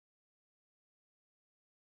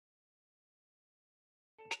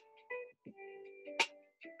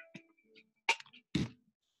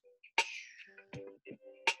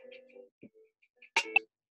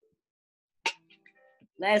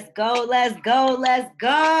Let's go, let's go, let's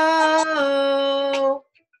go.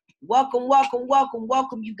 Welcome, welcome, welcome,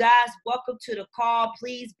 welcome, you guys. Welcome to the call.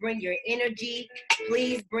 Please bring your energy.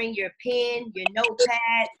 Please bring your pen, your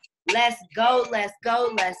notepad. Let's go, let's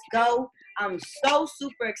go, let's go. I'm so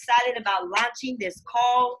super excited about launching this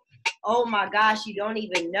call. Oh my gosh, you don't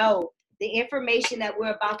even know. The information that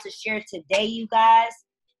we're about to share today, you guys,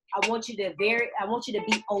 I want you to be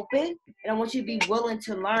open, and I want you to be willing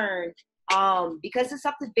to learn. Because it's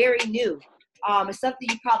something very new. It's something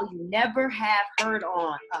you probably never have heard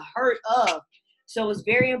of. So it's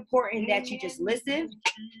very important that you just listen.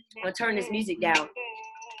 I'm gonna turn this music down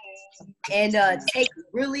and take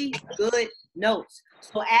really good notes.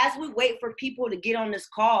 So as we wait for people to get on this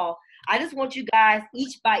call, I just want you guys, I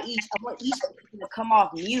want each person to come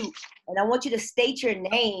off mute, and I want you to state your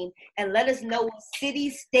name and let us know what city,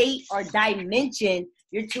 state, or dimension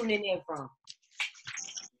you're tuning in from.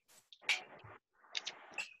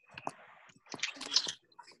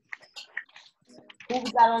 Who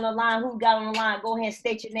we got on the line? Go ahead and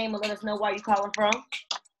state your name and let us know where you're calling from.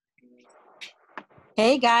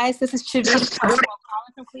 Hey guys, this is Chavita calling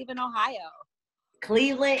from Cleveland, Ohio.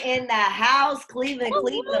 Cleveland in the house. Cleveland.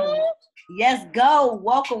 Yes, go.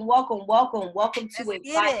 Welcome to a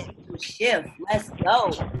Financial Shift. Let's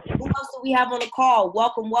go. Who else do we have on the call?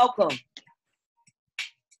 Welcome.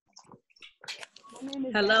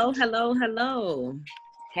 Hello.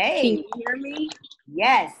 Hey. Can you hear me?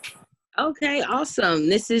 Yes. Okay, awesome.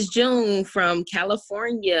 This is June from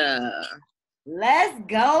California. Let's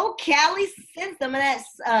go, Cali. Send some of that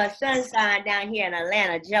sunshine down here in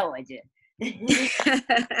Atlanta, Georgia.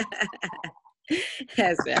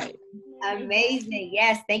 That's right. Amazing.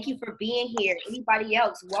 Yes, thank you for being here. Anybody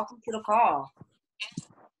else? Welcome to the call.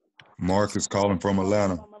 Marcus calling from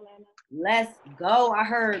Atlanta. Let's go. I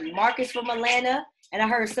heard Marcus from Atlanta, and I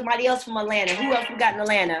heard somebody else from Atlanta. Who else we got in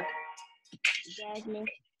Atlanta? Jasmine.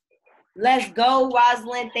 Let's go,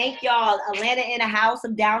 Rosalind. Thank y'all. Atlanta in the house.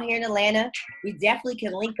 I'm down here in Atlanta. We definitely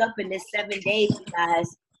can link up in this 7 days, you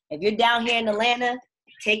guys. If you're down here in Atlanta,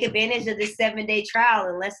 take advantage of this 7-day trial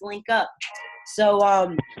and let's link up. So, let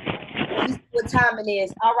me see what time it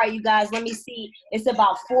is. All right, you guys, let me see. It's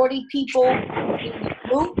about 40 people in the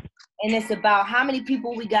group, and it's about how many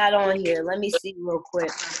people we got on here. Let me see real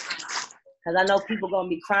quick, because I know people going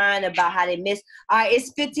to be crying about how they missed. All right,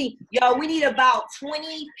 it's 15. Yo, we need about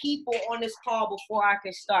 20 people on this call before I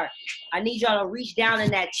can start. I need y'all to reach down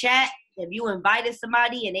in that chat. If you invited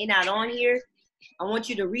somebody and they not on here, I want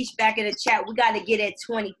you to reach back in the chat. We got to get at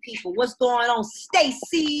 20 people. What's going on,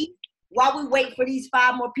 Stacy? While we wait for these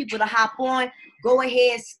 5 more people to hop on, go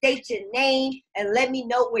ahead, state your name, and let me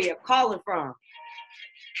know where you're calling from.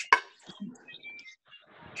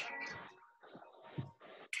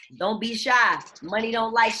 Don't be shy. Money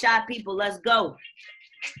don't like shy people. Let's go.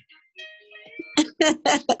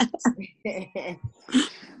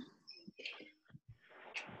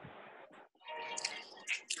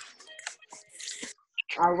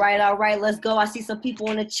 All right. Let's go. I see some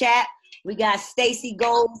people in the chat. We got Stacy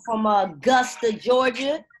Gold from Augusta,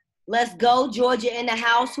 Georgia. Let's go. Georgia in the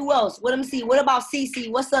house. Who else? Let me see. What about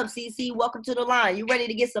CC? What's up, CC? Welcome to the line. You ready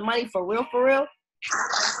to get some money for real, for real?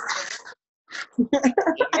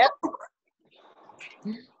 Yep.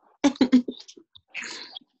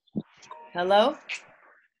 Hello?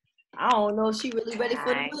 I don't know if she really ready for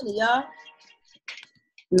the money, y'all.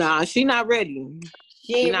 Nah, she not ready.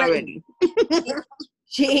 She ain't ready.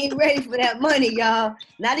 She ain't ready for that money, y'all.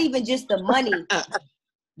 Not even just the money.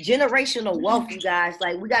 Generational wealth, you guys.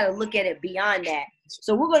 Like, we got to look at it beyond that.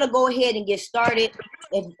 So we're going to go ahead and get started.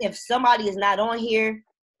 If somebody is not on here,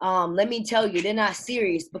 let me tell you, they're not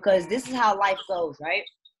serious, because this is how life goes, right?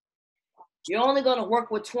 You're only going to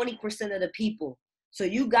work with 20% of the people. So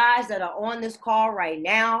you guys that are on this call right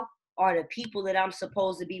now are the people that I'm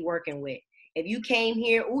supposed to be working with. If you came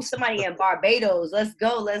here, somebody in Barbados, let's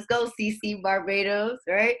go, CC Barbados,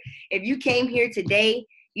 right? If you came here today,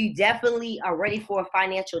 you definitely are ready for a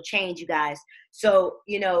financial change, you guys. So,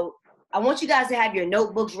 I want you guys to have your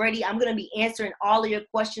notebooks ready. I'm going to be answering all of your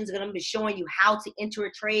questions. I'm going to be showing you how to enter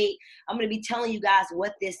a trade. I'm going to be telling you guys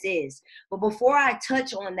what this is. But before I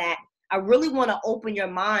touch on that, I really want to open your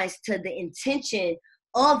minds to the intention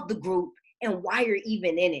of the group and why you're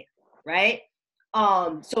even in it, right?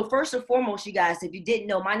 So first and foremost, you guys, if you didn't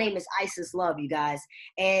know, my name is Isis Love, you guys,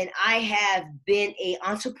 and I have been an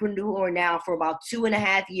entrepreneur now for about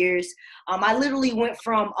 2.5 years. I literally went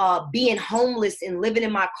from being homeless and living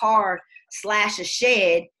in my car / a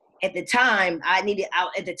shed. At the time, I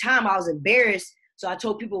was embarrassed, so I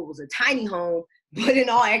told people it was a tiny home, But in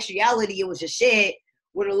all actuality, it was a shed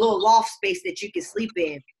with a little loft space that you could sleep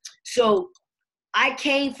in. So I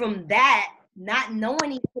came from that, not knowing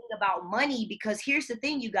anything about money, because here's the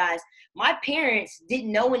thing, you guys, my parents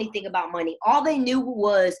didn't know anything about money. All they knew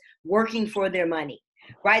was working for their money,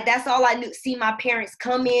 right? That's all I knew. See my parents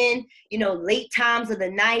come in, late times of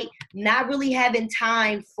the night, not really having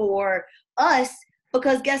time for us,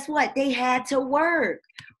 because guess what? They had to work,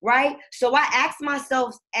 right? So I asked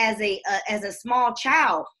myself as a small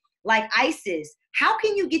child, like Isis, how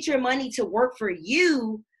can you get your money to work for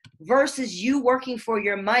you versus you working for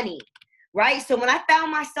your money, right? So when I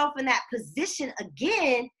found myself in that position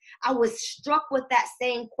again, I was struck with that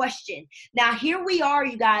same question. Now, here we are,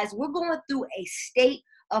 you guys, we're going through a state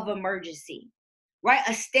of emergency, right?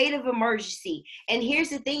 A state of emergency. And here's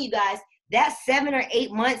the thing, you guys, that 7 or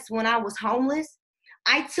 8 months when I was homeless,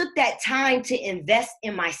 I took that time to invest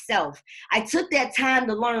in myself. I took that time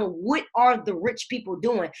to learn what are the rich people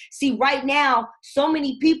doing. See, right now, so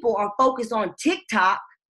many people are focused on TikTok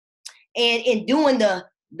and doing the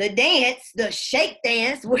dance, the shake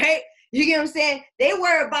dance, right? You get what I'm saying? They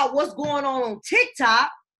worry about what's going on TikTok,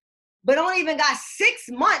 but don't even got 6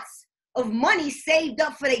 months of money saved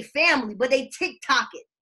up for their family, but they TikTok it.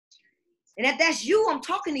 And if that's you, I'm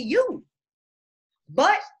talking to you.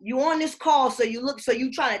 But you on this call, so you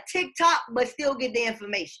trying to TikTok, but still get the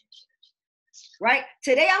information, right?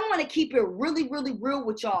 Today, I want to keep it really, really real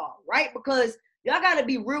with y'all, right? Because y'all got to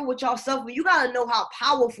be real with yourself, but you got to know how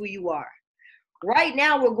powerful you are. Right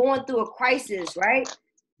now, we're going through a crisis, right?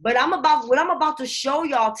 But what I'm about to show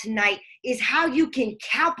y'all tonight is how you can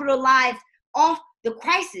capitalize off the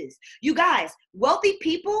crisis. You guys, wealthy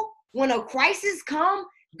people, when a crisis comes,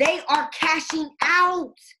 they are cashing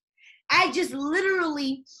out. I'm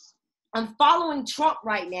following Trump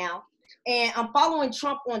right now, and I'm following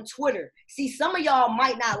Trump on Twitter. See, some of y'all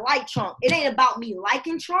might not like Trump. It ain't about me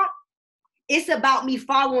liking Trump. It's about me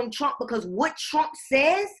following Trump, because what Trump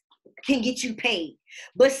says can get you paid.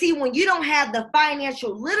 But see, when you don't have the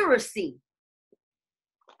financial literacy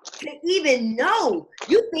to even know,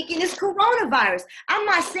 you thinking it's coronavirus. I'm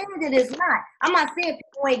not saying that it's not. I'm not saying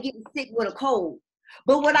people ain't getting sick with a cold.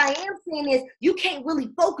 But what I am saying is you can't really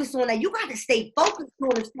focus on that. You got to stay focused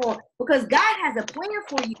on this storm, because God has a plan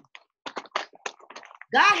for you.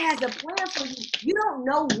 God has a plan for you. You don't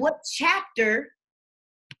know what chapter.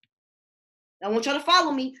 I want y'all to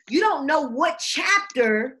follow me. You don't know what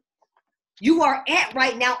chapter you are at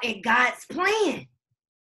right now in God's plan.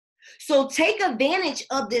 So take advantage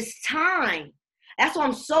of this time. That's why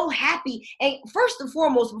I'm so happy. And first and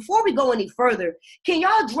foremost, before we go any further, can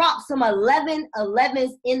y'all drop some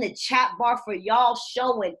 11-11s in the chat bar for y'all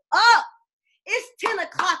showing up? It's 10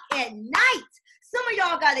 o'clock at night. Some of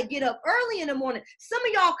y'all got to get up early in the morning. Some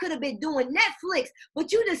of y'all could have been doing Netflix,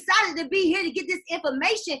 but you decided to be here to get this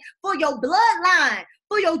information for your bloodline,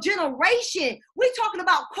 for your generation. We're talking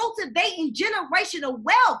about cultivating generational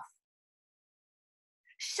wealth.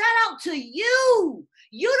 Shout out to you.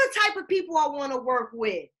 You the type of people I want to work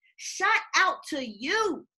with. Shout out to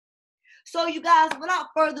you. So you guys, without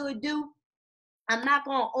further ado, I'm not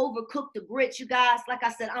going to overcook the grits, you guys. Like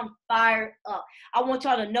I said, I'm fired up. I want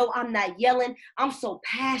y'all to know I'm not yelling. I'm so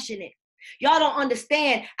passionate. Y'all don't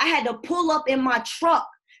understand. I had to pull up in my truck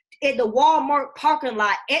at the Walmart parking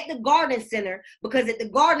lot at the garden center, because at the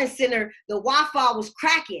garden center, the Wi-Fi was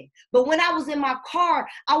cracking. But when I was in my car,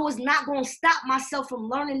 I was not going to stop myself from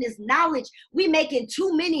learning this knowledge. We making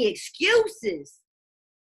too many excuses.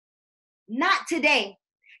 Not today.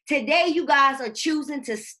 Today, you guys are choosing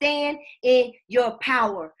to stand in your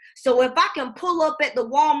power. So if I can pull up at the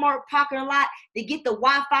Walmart parking lot to get the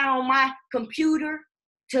Wi-Fi on my computer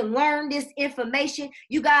to learn this information,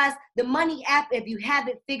 you guys, the Money app, if you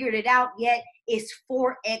haven't figured it out yet, is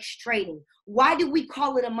Forex trading. Why do we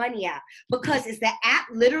call it a Money app? Because it's the app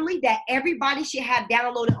literally that everybody should have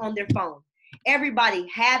downloaded on their phone. Everybody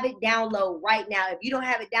have it download right now. If you don't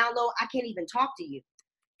have it download, I can't even talk to you.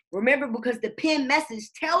 Remember, because the pinned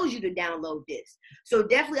message tells you to download this. So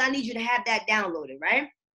definitely I need you to have that downloaded, right?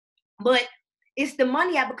 But it's the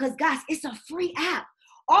Money app because, guys, it's a free app.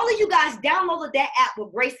 All of you guys downloaded that app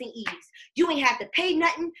with grace and ease. You ain't have to pay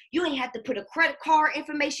nothing. You ain't have to put a credit card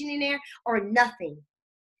information in there or nothing.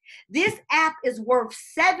 This app is worth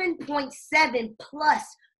 $7.7+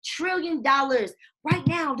 trillion right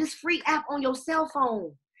now. This free app on your cell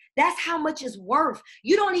phone. That's how much it's worth.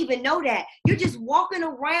 You don't even know that. You're just walking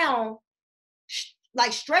around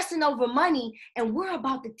like stressing over money, and we're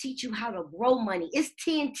about to teach you how to grow money. It's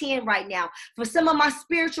 10-10 right now. For some of my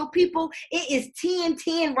spiritual people, it is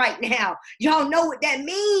 10-10 right now. Y'all know what that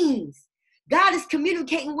means. God is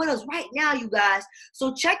communicating with us right now, you guys.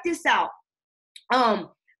 So check this out.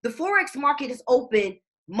 The Forex market is open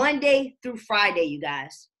Monday through Friday, you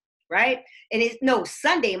guys, right? And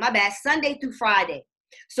Sunday, my bad, Sunday through Friday.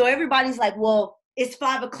 So everybody's like, well, it's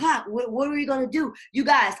 5 o'clock. What are we going to do? You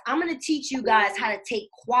guys, I'm going to teach you guys how to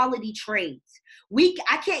take quality trades.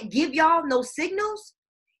 I can't give y'all no signals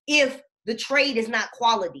if the trade is not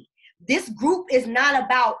quality. This group is not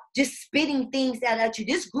about just spitting things out at you.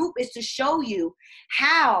 This group is to show you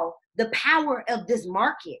how the power of this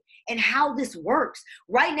market and how this works.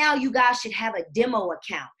 Right now, you guys should have a demo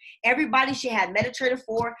account. Everybody should have MetaTrader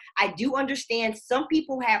 4. I do understand some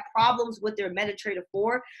people have problems with their MetaTrader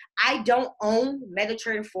 4. I don't own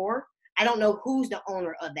MetaTrader 4. I don't know who's the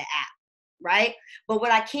owner of the app, right? But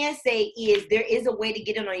what I can say is there is a way to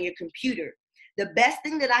get it on your computer. The best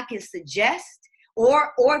thing that I can suggest,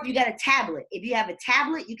 or if you got a tablet, if you have a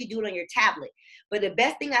tablet, you can do it on your tablet. But the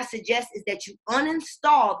best thing I suggest is that you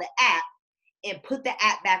uninstall the app and put the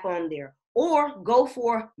app back on there, or go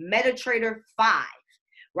for MetaTrader 5,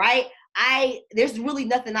 right? There's really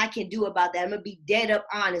nothing I can do about that. I'm gonna be dead up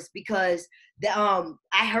honest, because I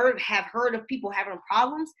have heard of people having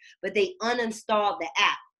problems, but they uninstalled the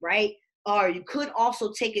app, right? Or you could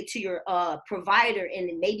also take it to your provider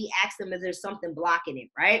and maybe ask them if there's something blocking it,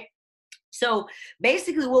 right? So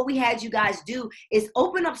basically what we had you guys do is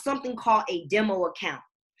open up something called a demo account.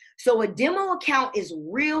 So a demo account is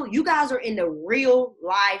real. You guys are in the real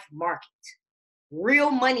live market.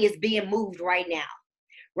 Real money is being moved right now,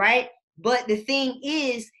 right? But the thing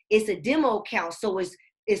is, it's a demo account. So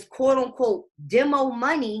it's quote unquote demo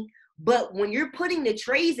money. But when you're putting the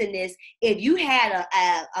trades in this, if you had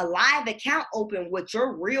a live account open with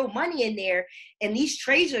your real money in there and these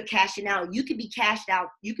trades are cashing out, you could be cashed out.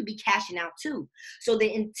 You could be cashing out too. So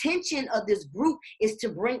the intention of this group is to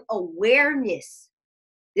bring awareness.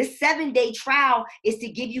 This 7-day trial is to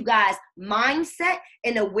give you guys mindset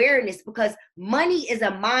and awareness, because money is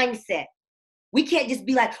a mindset. We can't just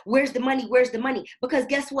be like, where's the money? Where's the money? Because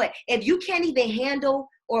guess what? If you can't even handle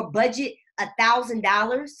or budget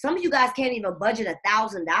 $1,000, some of you guys can't even budget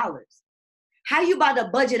 $1,000. How you about to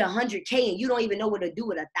budget 100K and you don't even know what to do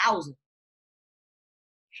with 1,000?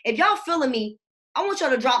 If y'all feeling me, I want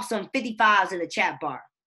y'all to drop some 55s in the chat bar.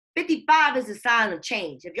 55 is a sign of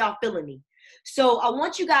change, if y'all feeling me. So I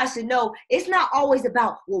want you guys to know it's not always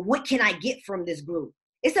about, well, what can I get from this group?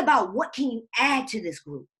 It's about what can you add to this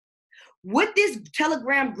group? What this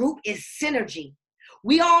Telegram group is synergy.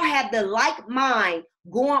 We all have the like mind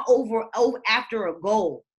going over after a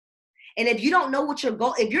goal. And if you don't know what your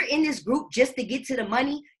goal, if you're in this group just to get to the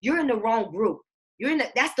money, you're in the wrong group.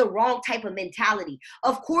 That's the wrong type of mentality.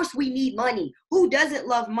 Of course we need money. Who doesn't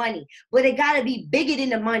love money? But it gotta be bigger than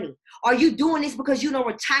the money. Are you doing this because you don't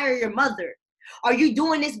retire your mother? Are you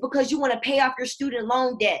doing this because you want to pay off your student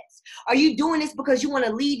loan debts? Are you doing this because you want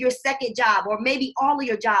to leave your second job or maybe all of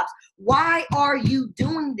your jobs? Why are you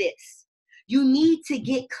doing this? You need to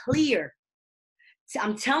get clear.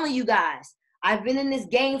 I'm telling you guys, I've been in this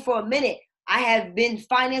game for a minute. I have been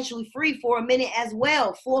financially free for a minute as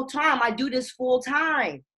well, full time. I do this full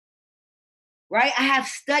time, right? I have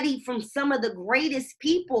studied from some of the greatest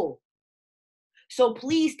people. So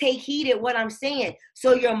please take heed at what I'm saying.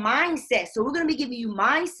 So your mindset. So we're going to be giving you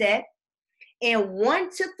mindset and 1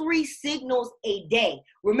 to 3 signals a day.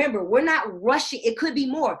 Remember, we're not rushing. It could be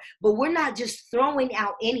more, but we're not just throwing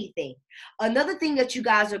out anything. Another thing that you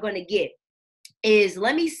guys are going to get is,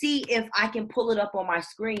 let me see if I can pull it up on my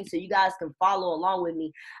screen so you guys can follow along with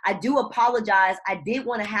me. I do apologize. I did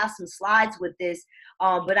want to have some slides with this,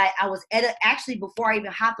 but I was actually, before I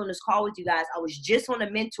even hopped on this call with you guys, I was just on a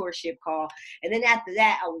mentorship call, and then after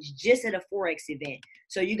that, I was just at a Forex event.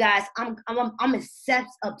 So you guys, I'm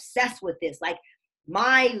obsessed with this. Like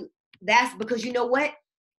that's because you know what?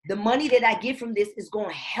 The money that I get from this is going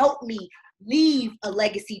to help me leave a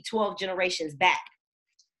legacy 12 generations back.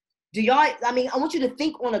 I want you to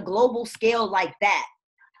think on a global scale like that,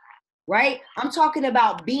 right? I'm talking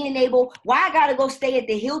about being able, why I gotta go stay at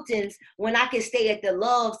the Hiltons when I can stay at the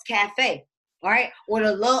Love's Cafe, all right? Or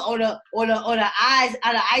the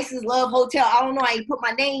Isis Love Hotel. I don't know, I ain't put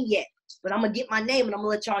my name yet, but I'm gonna get my name and I'm gonna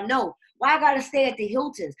let y'all know. Why I gotta stay at the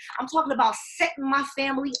Hiltons? I'm talking about setting my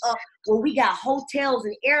family up where we got hotels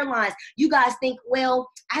and airlines. You guys think, well,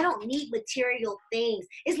 I don't need material things.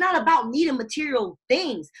 It's not about needing material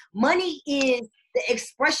things. Money is the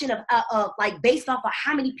expression of like based off of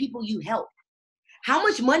how many people you help. How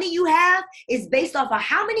much money you have is based off of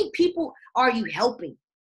how many people are you helping,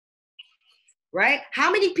 right?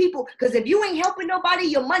 How many people, because if you ain't helping nobody,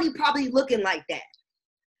 your money probably looking like that.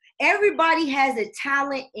 Everybody has a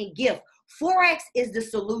talent and gift. Forex is the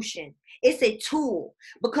solution. It's a tool,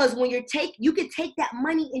 because when you can take that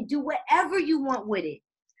money and do whatever you want with it.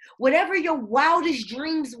 Whatever your wildest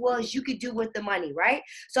dreams was, you could do with the money, right?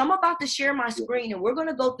 So I'm about to share my screen and we're going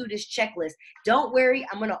to go through this checklist. Don't worry,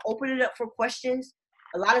 I'm going to open it up for questions.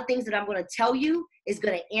 A lot of things that I'm going to tell you is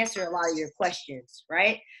going to answer a lot of your questions,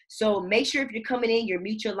 right? So make sure if you're coming in, you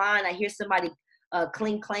mute your line. I hear somebody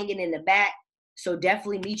clanging in the back. So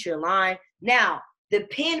definitely mute your line. Now, the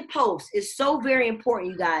pinned post is so very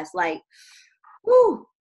important, you guys. Like, whoo,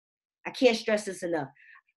 I can't stress this enough.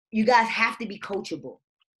 You guys have to be coachable.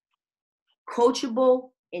 Coachable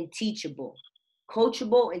and teachable.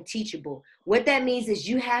 Coachable and teachable. What that means is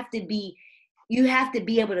you have to be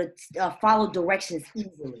able to follow directions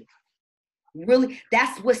easily. Really,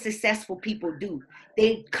 that's what successful people do.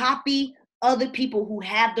 They copy other people who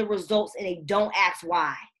have the results and they don't ask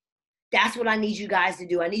why. That's what I need you guys to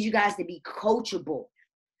do. I need you guys to be coachable,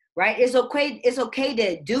 right? It's okay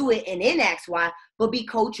to do it and then ask why, but be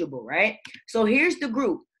coachable, right? So here's the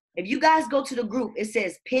group. If you guys go to the group, it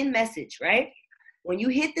says pin message, right? When you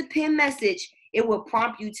hit the pin message, it will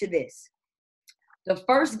prompt you to this. The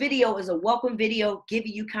first video is a welcome video,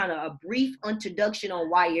 giving you kind of a brief introduction on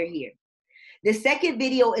why you're here. The second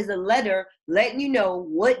video is a letter letting you know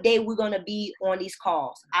what day we're going to be on these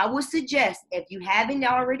calls. I would suggest, if you haven't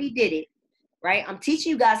already did it, right? I'm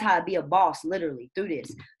teaching you guys how to be a boss, literally, through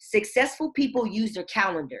this. Successful people use their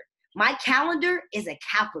calendar. My calendar is a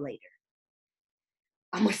calculator.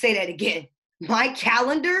 I'm going to say that again. My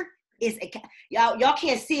calendar is y'all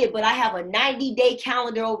can't see it, but I have a 90-day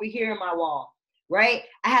calendar over here in my wall, right?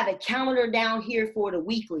 I have a calendar down here for the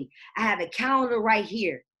weekly. I have a calendar right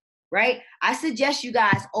here, right? I suggest you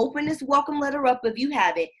guys open this welcome letter up if you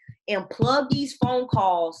have it and plug these phone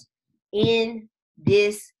calls in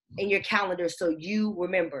your calendar so you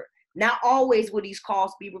remember. Not always will these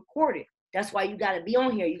calls be recorded. That's why you got to be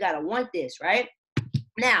on here. You got to want this, right?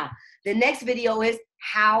 Now, the next video is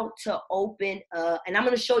how to open, and I'm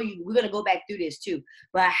going to show you, we're going to go back through this too,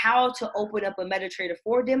 but how to open up a MetaTrader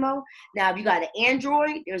 4 demo. Now, if you got an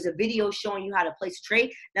Android, there's a video showing you how to place a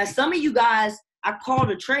trade. Now, some of you guys, I called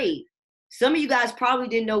a trade. Some of you guys probably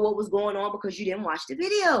didn't know what was going on because you didn't watch the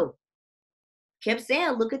video. Kept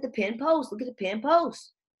saying, look at the pin post, look at the pin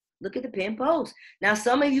post. Look at the pin post. Now,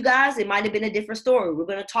 some of you guys, it might have been a different story. We're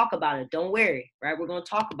going to talk about it. Don't worry, right? We're going to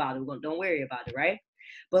talk about it. Don't worry about it, right?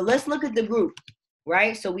 But let's look at the group,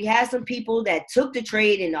 right? So we had some people that took the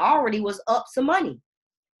trade and already was up some money.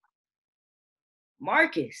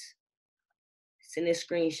 Marcus. Send a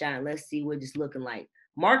screenshot. Let's see what it's looking like.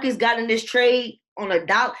 Marcus got in this trade on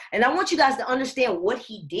 $1. And I want you guys to understand what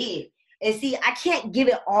he did. And see, I can't give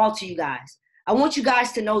it all to you guys. I want you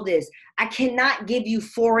guys to know this. I cannot give you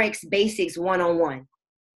Forex basics one-on-one.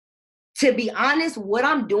 To be honest, what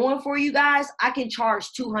I'm doing for you guys, I can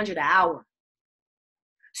charge $200 an hour.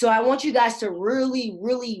 So I want you guys to really,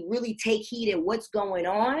 really, really take heed of what's going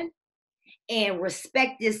on and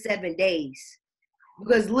respect this 7 days.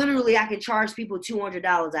 Because literally I can charge people $200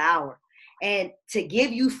 an hour. And to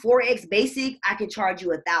give you Forex basic, I can charge you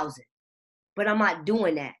 $1,000. But I'm not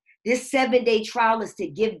doing that. This 7-day trial is to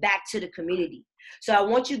give back to the community. So I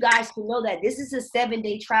want you guys to know that this is a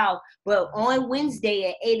 7-day trial, but on Wednesday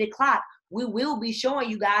at 8 o'clock, we will be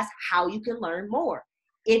showing you guys how you can learn more.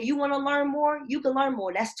 If you want to learn more, you can learn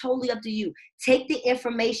more. That's totally up to you. Take the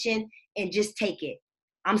information and just take it.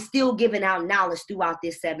 I'm still giving out knowledge throughout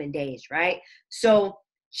this 7 days, right? So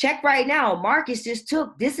check right now. Marcus just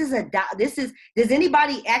took, does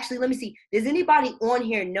anybody actually, let me see. Does anybody on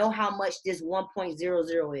here know how much this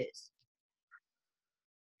 1.00 is?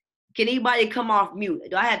 Can anybody come off mute?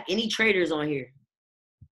 Do I have any traders on here?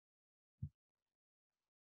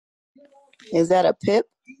 Is that a pip?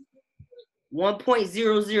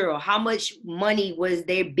 1.00. How much money was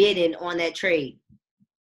they bidding on that trade?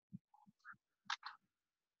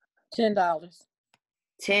 $10.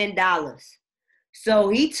 $10. So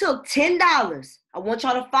he took $10. I want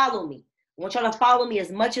y'all to follow me. I want y'all to follow me as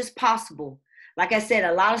much as possible. Like I said,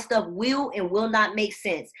 a lot of stuff will and will not make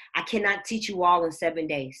sense. I cannot teach you all in 7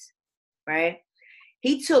 days, right?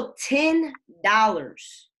 He took $10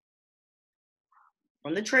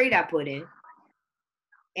 from the trade I put in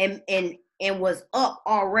and was up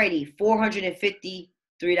already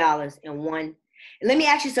 $453 and one. Let me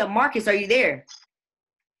ask you something, Marcus, are you there?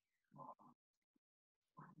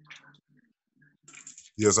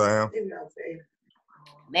 Yes, I am.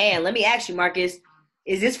 Man, let me ask you, Marcus,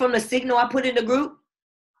 is this from the signal I put in the group?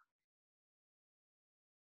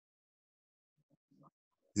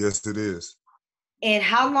 Yes, it is. And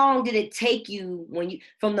how long did it take you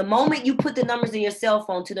from the moment you put the numbers in your cell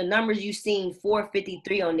phone to the numbers you seen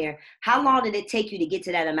 453 on there? How long did it take you to get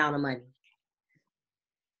to that amount of money?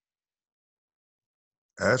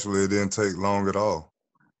 Actually, it didn't take long at all.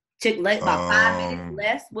 Took about 5 minutes Um,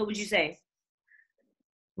 less? What would you say?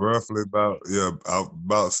 roughly I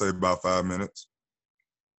about to say about 5 minutes.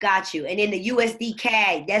 Got you. And then the USD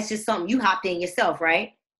CAD, that's just something you hopped in yourself,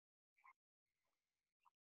 right?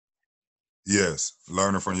 Yes,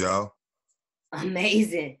 learning from y'all.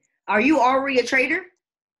 Amazing. Are you already a trader?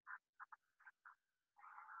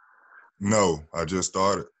 No, I just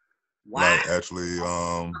started. Wow. Like actually,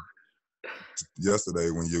 yesterday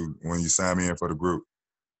when you signed me in for the group.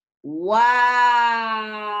 Wow.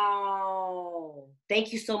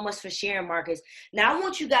 Thank you so much for sharing, Marcus. Now I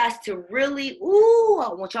want you guys to really,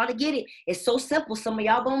 I want y'all to get it. It's so simple. Some of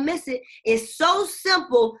y'all gonna miss it. It's so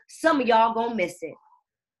simple. Some of y'all gonna miss it.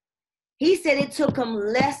 He said it took him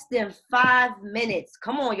less than 5 minutes.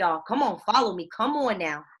 Come on, y'all. Come on, follow me. Come on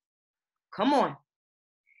now. Come on.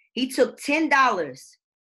 He took $10,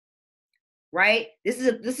 right? This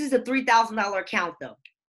is a $3,000 account though.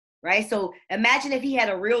 Right? So imagine if he had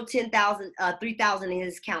a real 3,000 in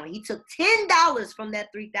his account. He took $10 from that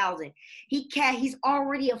 3,000. He's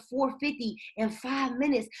already at 450 in 5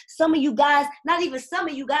 minutes. Some of you guys, not even some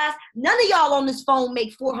of you guys, none of y'all on this phone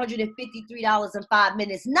make $453 in 5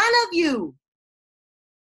 minutes. None of you.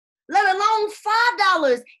 Let alone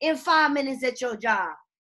 $5 in 5 minutes at your job.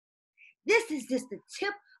 This is just the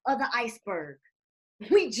tip of the iceberg.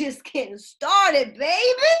 We just getting started,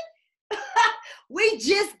 baby. We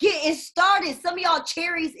just getting started. Some of y'all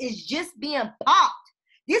cherries is just being popped.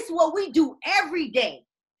 This is what we do every day.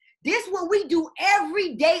 This is what we do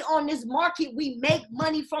every day on this market. We make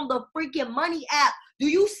money from the freaking money app. Do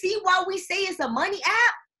you see why we say it's a money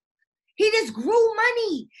app? He just grew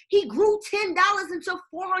money. He grew $10 into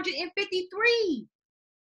 453.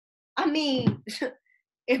 I mean,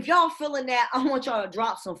 if y'all feeling that, I want y'all to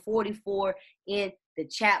drop some 44 in the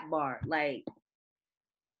chat bar. Like,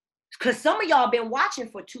 because some of y'all been watching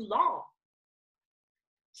for too long.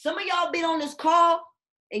 Some of y'all been on this call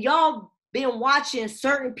and y'all been watching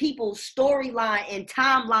certain people's storyline and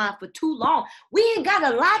timeline for too long. We ain't got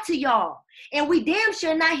to lie to y'all. And we damn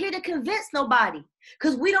sure not here to convince nobody.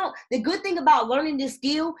 Because the good thing about learning this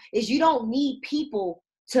skill is you don't need people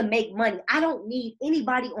to make money. I don't need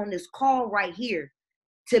anybody on this call right here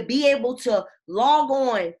to be able to log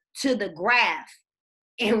on to the graph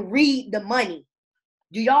and read the money.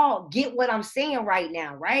 Do y'all get what I'm saying right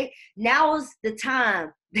now, right? Now is the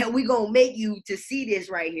time that we're going to make you to see this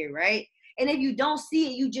right here, right? And if you don't see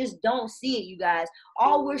it, you just don't see it, you guys.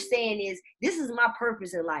 All we're saying is this is my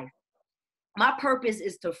purpose in life. My purpose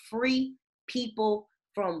is to free people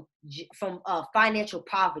from financial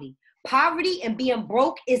poverty. Poverty and being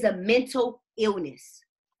broke is a mental illness.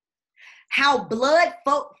 How blood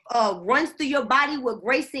runs through your body with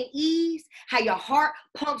grace and ease, how your heart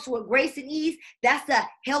pumps with grace and ease, that's a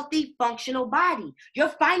healthy, functional body. Your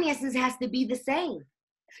finances has to be the same.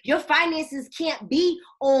 Your finances can't be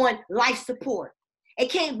on life support. It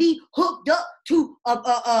can't be hooked up to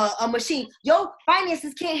a machine. Your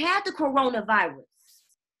finances can't have the coronavirus.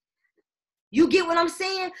 You get what I'm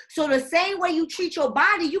saying? So the same way you treat your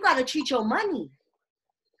body, you got to treat your money.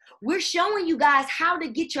 We're showing you guys how to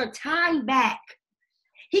get your time back.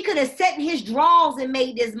 He could have sat in his drawers and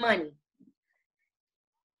made this money.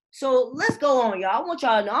 So let's go on, y'all. I want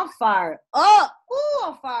y'all to know I'm fired up. Ooh,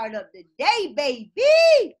 I'm fired up today, baby.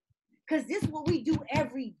 Because this is what we do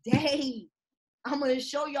every day. I'm going to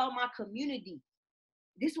show y'all my community.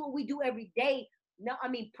 This is what we do every day. No, I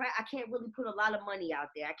mean, I can't really put a lot of money out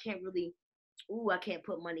there. I can't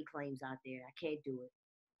put money claims out there. I can't do it.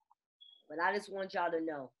 But I just want y'all to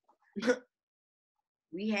know.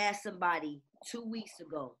 We had somebody 2 weeks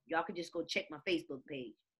ago. Y'all could just go check my Facebook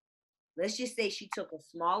page. Let's just say she took a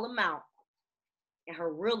small amount in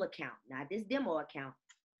her real account, not this demo account,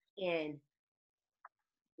 and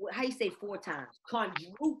how you say 4 times,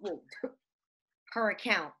 quadrupled her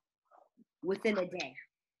account within a day.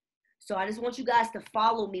 So I just want you guys to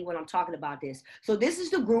follow me when I'm talking about this. So this is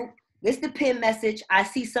the group. This is the pin message. I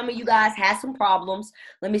see some of you guys had some problems.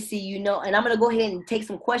 Let me see, and I'm going to go ahead and take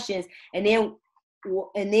some questions, and then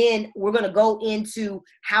we're going to go into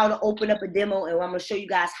how to open up a demo, and I'm going to show you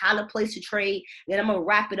guys how to place a trade. Then I'm going to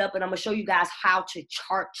wrap it up, and I'm going to show you guys how to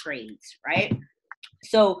chart trades, right?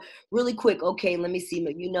 So really quick, okay, let me see.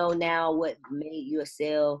 You know now what made you a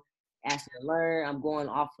sale, ask to learn. I'm going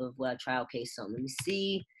off of what I try. Okay, so let me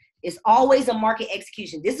see. It's always a market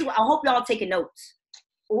execution. This is what I hope y'all taking notes.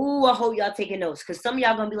 Ooh, I hope y'all taking notes, because some of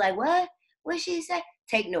y'all going to be like, what? What she say?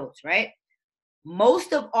 Take notes, right?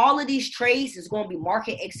 most of all of these trades is going to be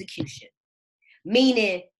market execution,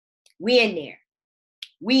 meaning we in there.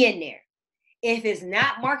 If it's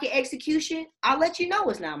not market execution, I'll let you know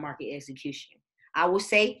it's not market execution. I will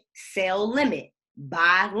say sell limit,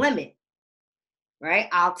 buy limit, right?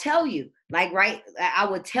 I'll tell you, like, right? I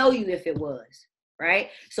would tell you if it was, right?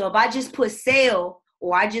 So if I just put sell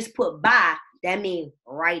or I just put buy, that means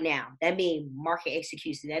right now. That means market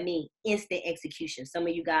execution. That means instant execution. Some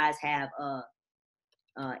of you guys have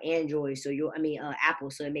Android, so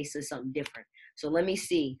Apple, so it makes it something different. So let me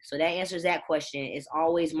see. So that answers that question. It's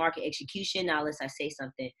always market execution. Now unless I say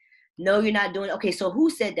something. No, you're not doing. Okay, so who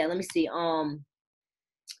said that? Let me see. I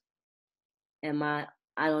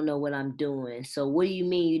don't know what I'm doing. So what do you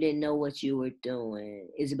mean you didn't know what you were doing?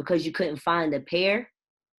 Is it because you couldn't find the pair?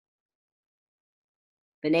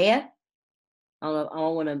 Benea? I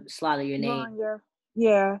don't want to slaughter your name. Vanya.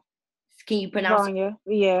 Yeah. Can you pronounce it? Vanya.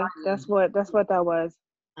 Yeah, that's what that was.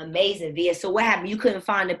 Amazing, Via. So what happened? You couldn't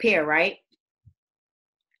find the pair, right?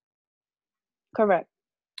 Correct.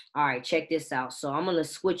 All right, check this out. So I'm gonna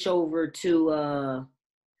switch over to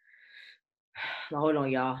hold on,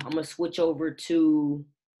 y'all. I'm gonna switch over to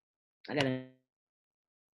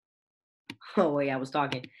oh wait, I was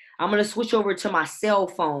talking. I'm gonna switch over to my cell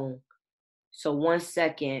phone. So 1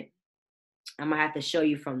 second. I'm gonna have to show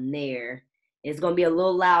you from there. It's gonna be a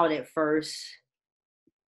little loud at first.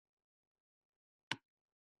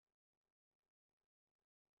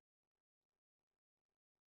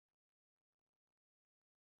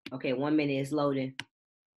 Okay, 1 minute, it's loading.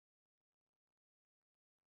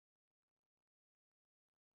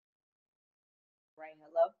 Right,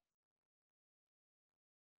 hello?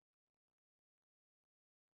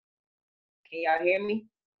 Can y'all hear me?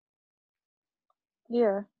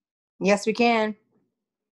 Yeah. Yes, we can.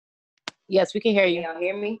 Yes, we can hear Can you. y'all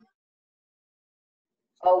hear me?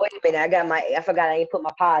 Oh, wait a minute. I forgot I didn't put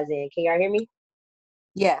my pause in. Can y'all hear me?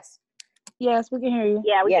 Yes. Yes, we can hear you.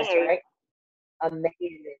 Yeah, we Yes, can hear right?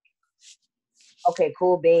 Amazing. Okay,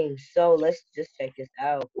 cool beans. So let's just check this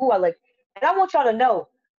out. Ooh, and I want y'all to know,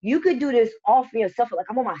 you could do this off your cell phone. Like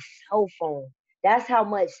I'm on my cell phone. That's how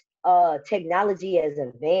much technology has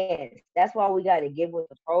advanced. That's why we got to get with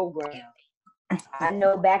the program. I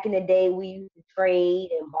know back in the day we used to trade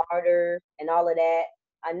and barter and all of that.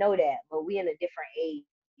 I know that, but we in a different age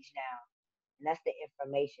now, and that's the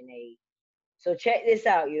information age. So check this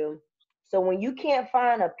out, you. So when you can't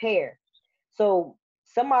find a pair, so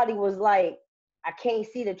somebody was like, I can't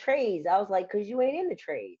see the trades. I was like, cause you ain't in the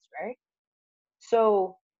trades, right?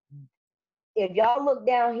 So if y'all look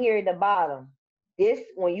down here at the bottom,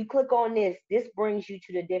 when you click on this brings you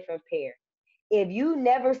to the different pair. If you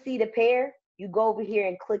never see the pair, you go over here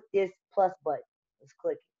and click this plus button. Let's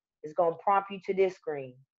click it. It's gonna prompt you to this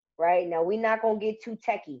screen, right? Now we're not gonna get too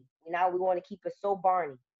techie. We want to keep it so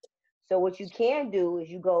Barney. So what you can do is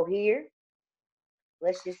you go here.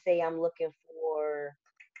 Let's just say I'm looking for,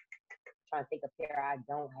 trying to think of pair I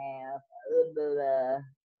don't have.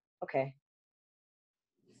 Okay.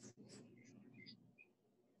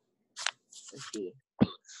 Let's see.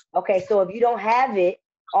 Okay, so if you don't have it,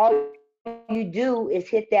 all you do is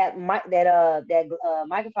hit that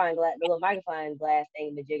magnifying glass, the little magnifying glass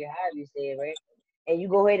thing, the jigger, however you say it, right? And you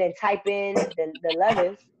go ahead and type in the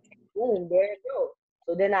letters. Boom, there it goes.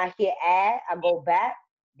 So then I hit add. I go back.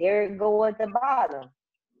 There it go at the bottom.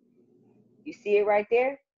 You see it right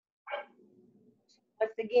there?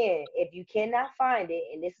 Once again, if you cannot find it,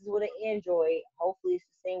 and this is with an Android, hopefully it's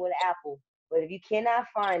the same with an Apple, but if you cannot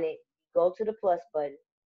find it, go to the plus button.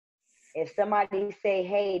 If somebody say,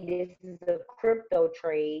 hey, this is a crypto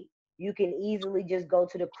trade, you can easily just go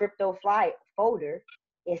to the crypto fly folder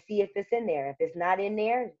and see if it's in there. If it's not in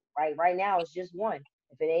there, right now it's just one.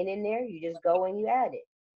 If it ain't in there, you just go and you add it.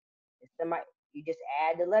 If somebody, you just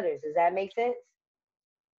add the letters. Does that make sense?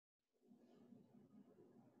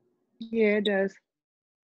 Yeah, it does.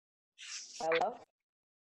 Hello?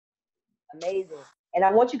 Amazing. And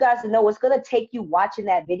I want you guys to know it's going to take you watching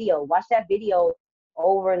that video. Watch that video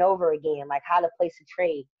over and over again, like how to place a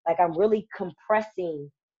trade. Like I'm really compressing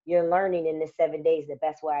your learning in this 7 days the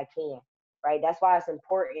best way I can, right? That's why it's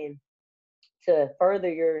important to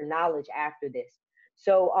further your knowledge after this.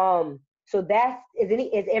 So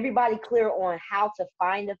is everybody clear on how to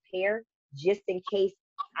find a pair just in case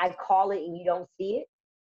I call it and you don't see it?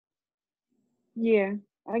 Yeah,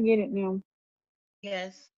 I get it now.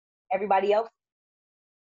 Yes. Everybody else?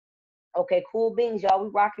 Okay, cool beans, y'all. We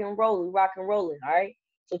rocking and rolling. All right.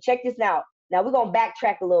 So check this out. Now we're gonna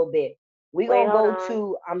backtrack a little bit. We're Wait, gonna hold go on.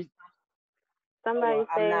 to Somebody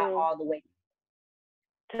I'm not say, all the way.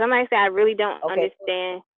 I really don't Okay.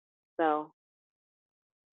 understand. So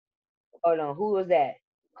Hold on. Who was that?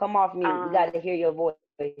 Come off mute. We got to hear your voice.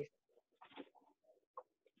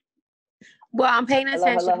 Well, I'm paying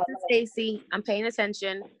attention. Hello. This is Stacy. I'm paying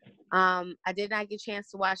attention. I did not get a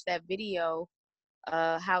chance to watch that video.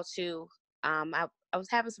 How to. I was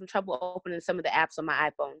having some trouble opening some of the apps on my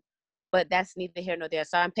iPhone, but that's neither here nor there.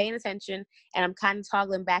 So I'm paying attention, and I'm kind of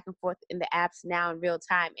toggling back and forth in the apps now in real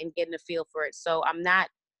time and getting a feel for it. So I'm not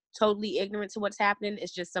totally ignorant to what's happening.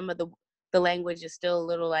 It's just some of the language is still a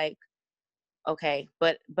little like, okay,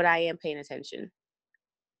 but I am paying attention,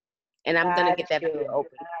 and I'm gonna get that video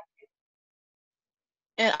open.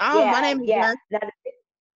 And my name is Now,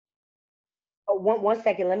 one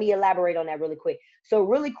second. Let me elaborate on that really quick. So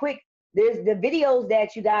really quick, there's the videos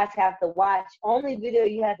that you guys have to watch. Only video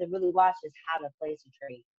you have to really watch is how to place a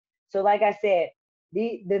trade. So like I said,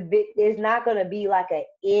 it's not gonna be like an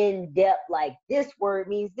in-depth like this word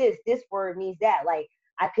means this word means that. Like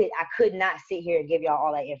I could not sit here and give y'all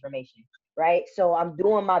all that information, right? So I'm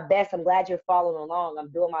doing my best. I'm glad you're following along.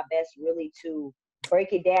 I'm doing my best really to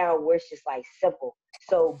break it down where it's just like simple.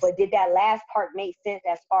 So, but did that last part make sense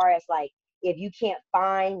as far as like if you can't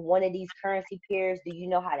find one of these currency pairs, do you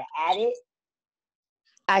know how to add it?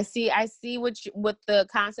 I see what the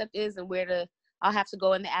concept is and where I'll have to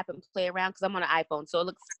go in the app and play around because I'm on an iPhone, so it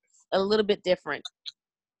looks a little bit different.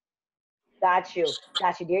 Got you.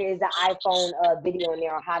 There is an iPhone video in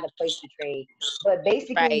there on how to place the trade. But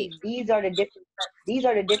basically, these are the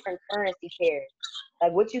different currency pairs.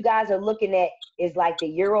 Like what you guys are looking at is like the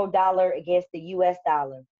euro dollar against the US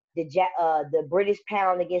dollar, the British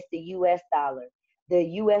pound against the US dollar, the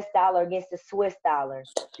US dollar against the Swiss dollar,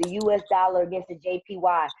 the US dollar against the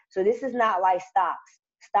JPY. So this is not like stocks.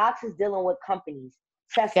 Stocks is dealing with companies.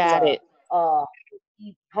 Tesla, got it.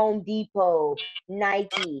 Home Depot,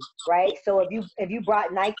 Nike, right? So if you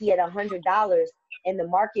brought Nike at $100 and the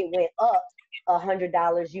market went up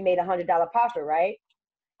 $100, you made $100 profit, right?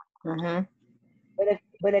 Mm-hmm.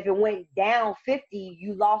 But if it went down 50,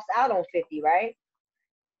 you lost out on 50, right?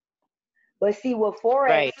 But see, with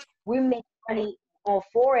Forex, we make money on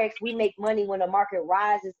Forex. We make money when the market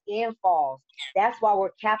rises and falls. That's why we're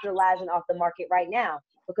capitalizing off the market right now,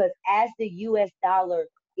 because as the US dollar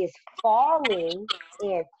is falling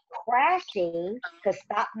and crashing, because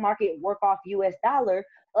stock market work off US dollar,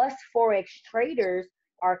 us Forex traders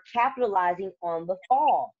are capitalizing on the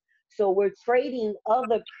fall. So we're trading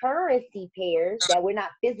other currency pairs that we're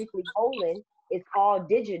not physically holding. It's all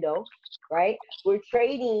digital, right? We're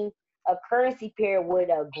trading a currency pair with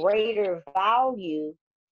a greater value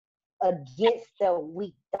against the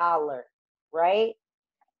weak dollar, right?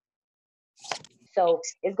 So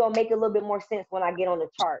it's gonna make a little bit more sense when I get on the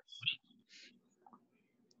charts.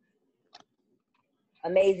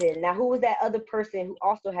 Amazing. Now, who was that other person who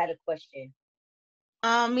also had a question?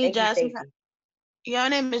 Me, Jasmine. Yeah, my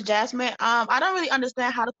name is Jasmine. I don't really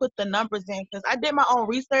understand how to put the numbers in because I did my own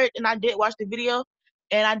research and I did watch the video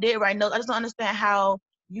and I did write notes. I just don't understand how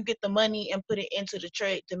you get the money and put it into the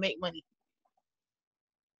trade to make money.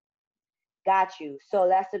 Got you. So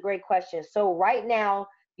that's a great question. So right now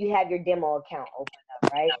you have your demo account open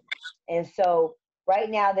up, right? And so right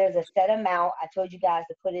now there's a set amount. I told you guys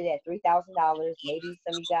to put it at $3,000. Maybe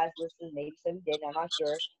some of you guys listened, maybe some of you didn't. I'm not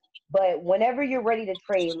sure. But whenever you're ready to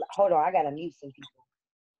trade, hold on, I gotta mute some people.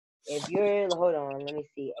 If you're, hold on, let me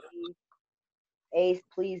see. Ace,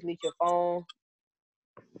 please mute your phone.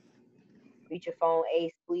 Mute your phone,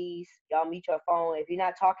 Ace, please. Y'all mute your phone. If you're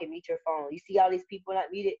not talking, mute your phone. You see all these people not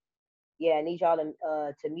muted? Yeah, I need y'all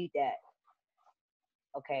to mute that.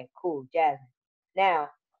 Okay, cool, Jasmine. Now,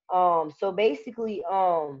 so basically,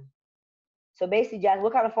 Jasmine,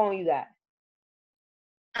 what kind of phone you got?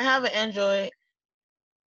 I have an Android.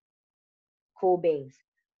 Cool beans.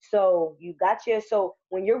 So you got so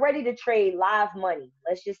when you're ready to trade live money,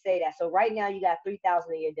 let's just say that. So right now you got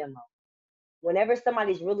 3,000 in your demo. Whenever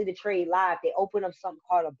somebody's really to trade live, they open up something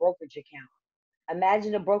called a brokerage account.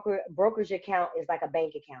 Imagine a brokerage account is like a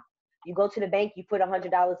bank account. You go to the bank, you put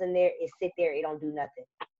 $100 in there, it sit there, it don't do nothing.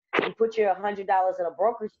 You put your $100 in a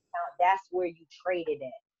brokerage account, that's where you trade it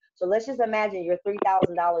at. So let's just imagine your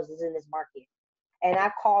 $3,000 is in this market, and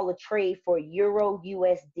I call a trade for Euro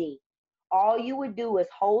USD. All you would do is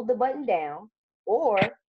hold the button down, or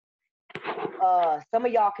some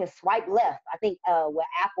of y'all can swipe left. I think with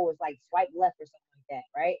Apple is like swipe left or something like that,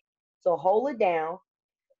 right? So hold it down.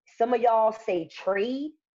 Some of y'all say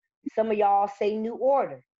trade. Some of y'all say new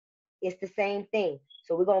order. It's the same thing.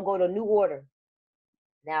 So we're gonna go to new order.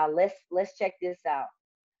 Now let's check this out.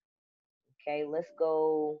 Okay, let's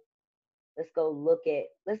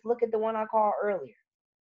look at the one I called earlier.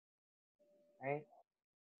 Right?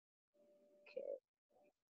 Okay.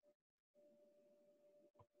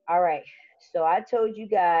 All right. So I told you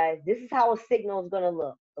guys, this is how a signal is going to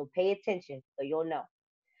look. So pay attention so you'll know.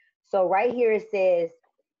 So right here it says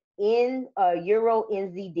in Euro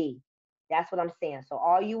NZD. That's what I'm saying. So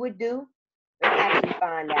all you would do, let's actually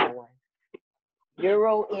find that one.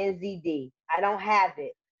 Euro NZD. I don't have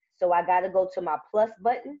it. So I got to go to my plus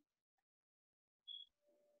button.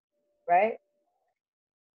 Right?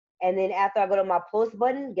 And then after I go to my plus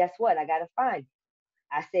button, guess what? I got to find it.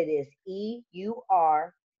 I said it's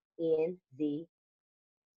EURNZD.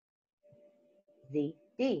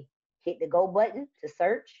 Hit the go button to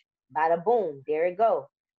search. Bada boom. There it go.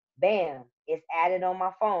 Bam. It's added on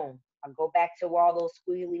my phone. I go back to where all those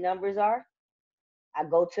squiggly numbers are. I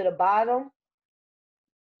go to the bottom.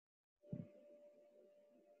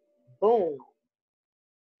 Boom.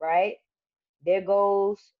 Right? There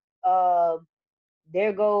goes the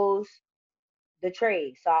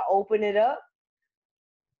trade. So I open it up.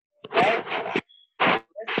 Right?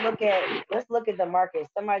 Let's look at the market.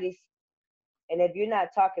 Somebody's, and if you're not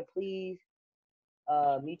talking, please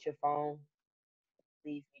mute your phone.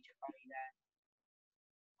 Please mute your phone, you guys.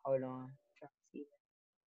 Hold on. I'm trying to see.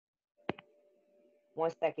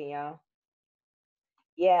 1 second, y'all.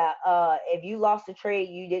 Yeah, if you lost the trade,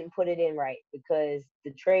 you didn't put it in right because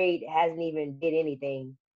the trade hasn't even did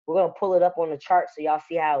anything. We're gonna pull it up on the chart so y'all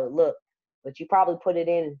see how it looked. But you probably put it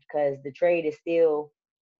in because the trade is still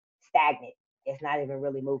stagnant. It's not even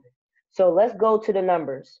really moving. So let's go to the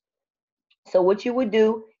numbers. So what you would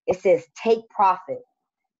do, it says take profit.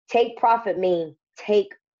 Take profit means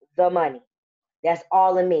take the money. That's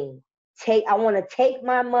all it means. I want to take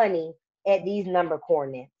my money at these number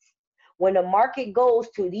coordinates. When the market goes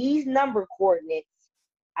to these number coordinates,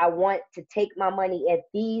 I want to take my money at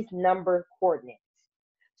these number coordinates.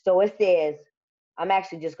 So it says, I'm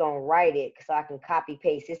actually just going to write it so I can copy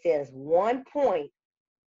paste. It says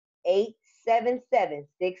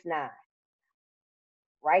 1.87769.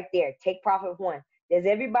 Right there. Take profit 1. Does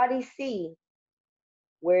everybody see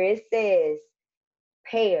where it says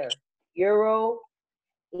pair Euro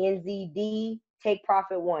NZD take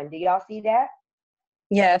profit 1? Do y'all see that?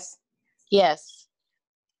 Yes. Yes.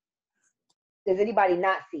 Does anybody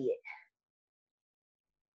not see it?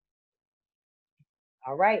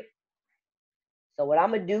 All right. So what I'm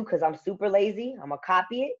going to do, because I'm super lazy, I'm going to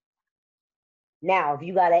copy it. Now, if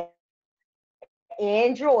you got an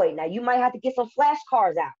Android, now you might have to get some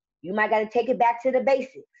flashcards out. You might got to take it back to the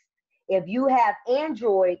basics. If you have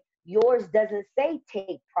Android, yours doesn't say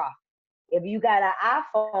take profit. If you got an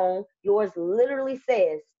iPhone, yours literally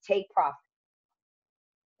says take profit.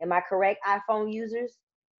 Am I correct, iPhone users?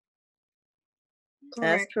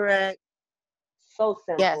 That's correct. So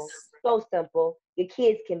simple. Yes. So simple. Your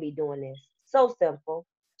kids can be doing this. So simple.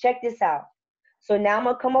 Check this out. So now I'm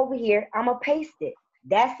going to come over here. I'm going to paste it.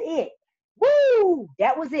 That's it. Woo!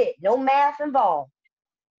 That was it. No math involved.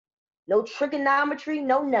 No trigonometry,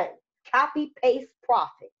 no nothing. Copy, paste,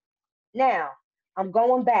 profit. Now, I'm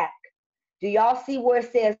going back. Do y'all see where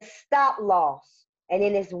it says stop loss? And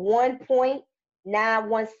then it's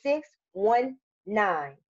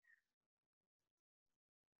 1.91619.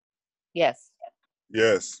 Yes.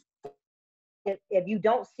 Yes. If you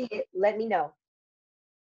don't see it, let me know.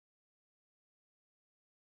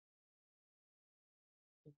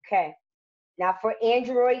 Okay. Now for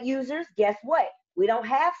Android users, guess what? We don't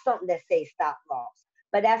have something that says stop loss.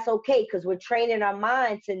 But that's okay because we're training our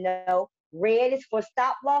mind to know red is for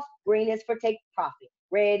stop loss, green is for take profit.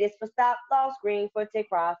 Red is for stop loss, green for take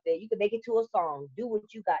profit. You can make it to a song. Do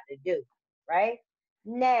what you got to do, right?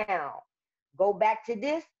 Now, go back to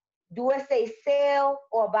this. Do it say sell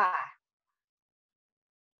or buy?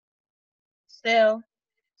 Sell.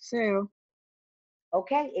 Sell.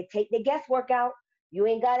 Okay, it take the guesswork out. You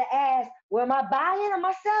ain't got to ask, well, am I buying or am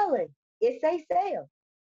I selling? It say sell.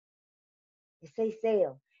 It say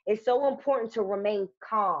sell. It's so important to remain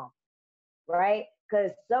calm, right?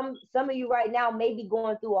 Because some of you right now may be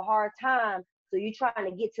going through a hard time, so you're trying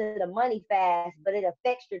to get to the money fast, but it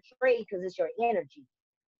affects your trade because it's your energy.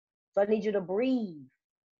 So I need you to breathe.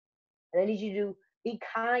 And I need you to be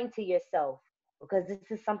kind to yourself because this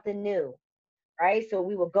is something new, right? So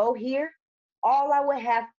we will go here. All I would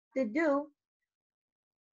have to do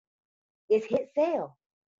is hit sell.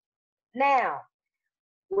 Now,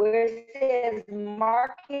 where it says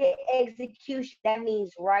market execution, that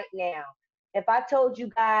means right now. If I told you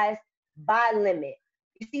guys buy limit,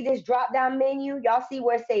 you see this drop down menu? Y'all see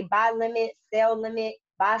where it say buy limit, sell limit,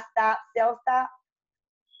 buy stop, sell stop?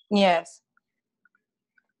 Yes.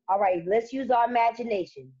 All right, let's use our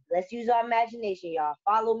imagination. Let's use our imagination, y'all.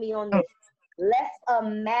 Follow me on this. Let's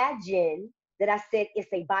imagine that I said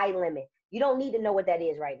it's a buy limit. You don't need to know what that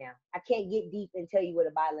is right now. I can't get deep and tell you what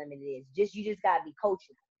a buy limit is. You just gotta be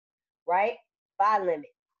coachable, right? Buy limit.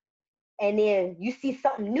 And then you see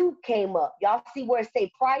something new came up. Y'all see where it say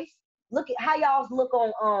price? Look at how y'all look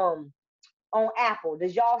on Apple.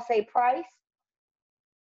 Does y'all say price?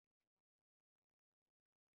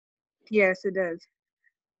 Yes, it does.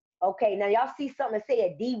 Okay, now y'all see something that say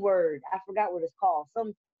a D word. I forgot what it's called.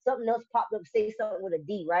 Something else popped up, say something with a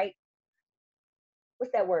D, right?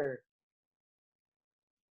 What's that word?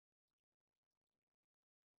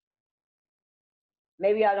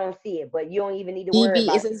 Maybe y'all don't see it, but you don't even need to worry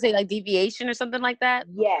about Is it say like deviation or something like that?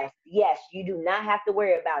 Yes, you do not have to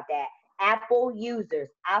worry about that. Apple users,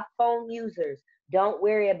 iPhone users, don't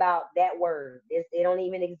worry about that word. It don't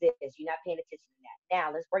even exist. You're not paying attention to that.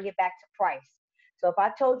 Now, let's bring it back to price. So if I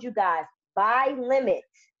told you guys, buy limit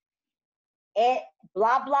at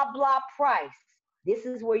blah, blah, blah price, this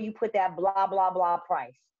is where you put that blah, blah, blah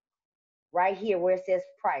price. Right here where it says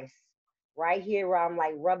price. Right here where I'm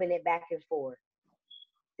like rubbing it back and forth.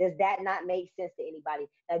 Does that not make sense to anybody?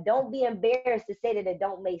 Now, don't be embarrassed to say that it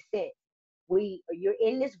don't make sense. You're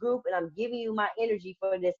in this group, and I'm giving you my energy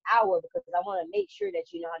for this hour because I want to make sure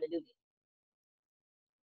that you know how to do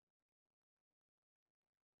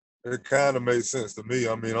this. It kind of makes sense to me.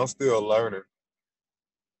 I mean, I'm still learning.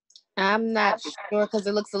 I'm not sure because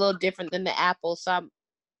it looks a little different than the Apple, so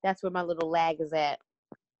that's where my little lag is at.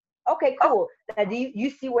 Okay, cool. Now, do you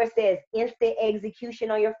see where it says instant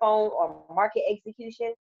execution on your phone or market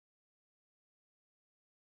execution?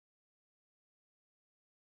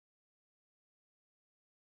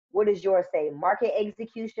 What does yours say? Market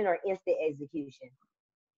execution or instant execution?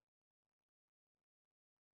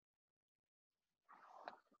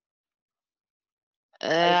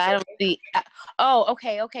 I don't see.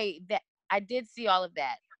 Okay. That I did see all of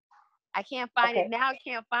that. I can't find it now. I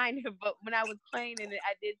can't find it, but when I was playing in it,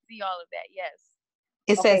 I did see all of that. Yes.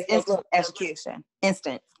 It says instant execution.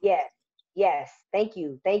 Instant. Yes. Thank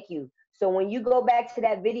you. So when you go back to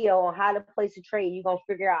that video on how to place a trade, you're going to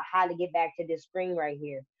figure out how to get back to this screen right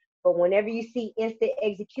here. But whenever you see instant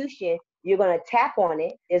execution, you're going to tap on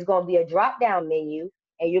it. There's going to be a drop down menu,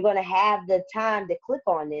 and you're going to have the time to click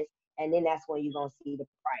on this. And then that's when you're going to see the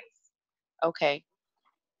price. Okay.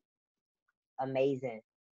 Amazing.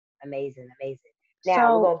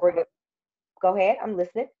 Now we're going to bring it. Go ahead. I'm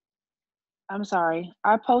listening. I'm sorry.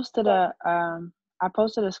 I posted a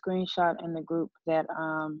screenshot in the group that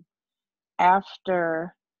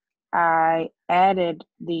after I added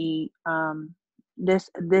the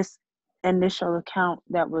this initial account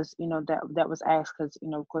that was that was asked because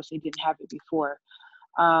of course they didn't have it before.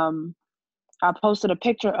 I posted a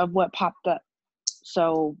picture of what popped up.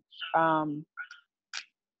 So I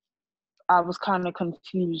was kind of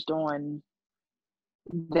confused on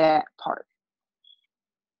that part.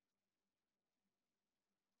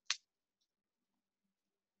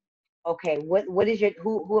 Okay, what is your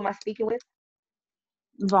who am I speaking with?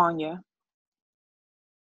 Vanya.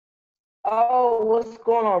 Oh, what's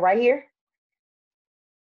going on right here?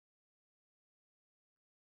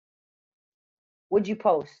 What'd you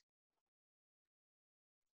post?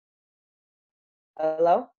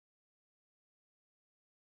 Hello?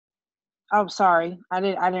 Oh, sorry. I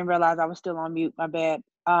didn't realize I was still on mute. My bad.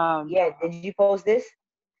 Yeah, did you post this?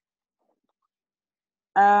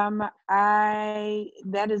 That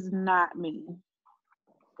is not me.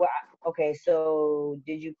 Well, okay, so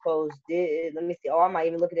did you post this? Let me see. Oh, I'm not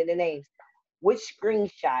even looking at the names. Which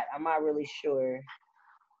screenshot? I'm not really sure.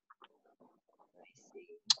 Let me see.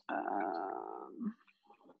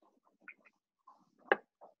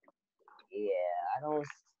 Yeah, I don't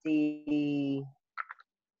see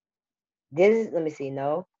this. Let me see.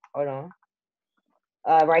 No, hold on.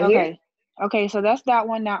 Right here. Okay, so that's that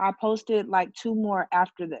one. Now I posted like 2 more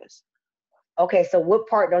after this. Okay, so what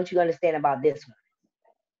part don't you understand about this one?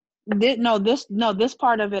 This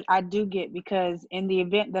part of it I do get, because in the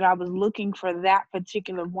event that I was looking for that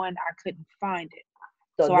particular one, I couldn't find it.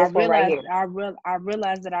 So I realized I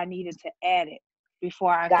realized that I needed to add it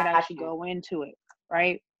before I could actually go into it,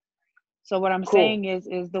 right? So what I'm saying is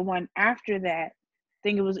the one after that, I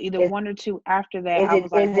think it was either 1 or 2 after that, I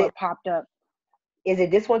was like, what popped up? Is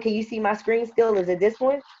it this one? Can you see my screen still? Is it this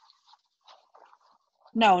one?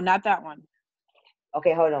 No, not that one.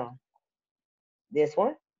 Okay, hold on. This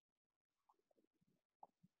one?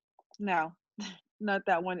 No, not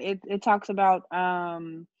that one. It talks about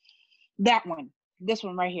that one. This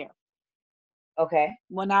one right here. Okay.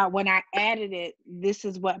 When I added it, this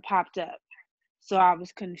is what popped up. So I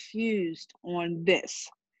was confused on this.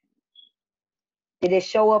 Did it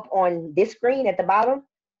show up on this screen at the bottom?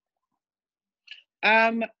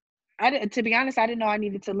 To be honest, I didn't know I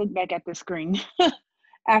needed to look back at the screen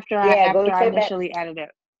after Yeah, go I check back. initially added it.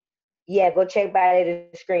 Yeah, go check back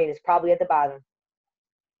at the screen. It's probably at the bottom.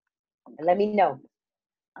 And let me know.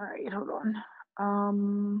 All right, hold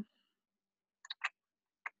on.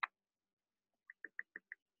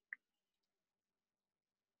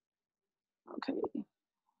 Okay.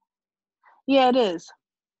 Yeah, it is.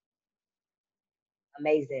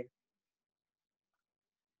 Amazing.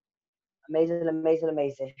 Amazing, amazing,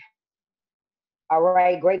 amazing. All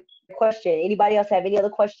right, great question. Anybody else have any other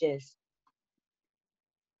questions?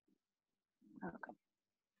 Okay.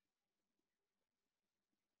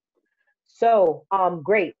 So,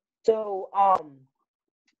 great. So,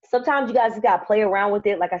 sometimes you guys just gotta play around with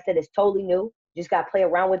it. Like I said, it's totally new. Just gotta play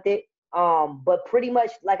around with it. But pretty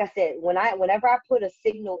much, like I said, whenever I put a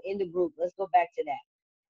signal in the group, let's go back to that.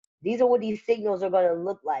 These are what these signals are gonna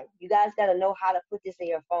look like. You guys gotta know how to put this in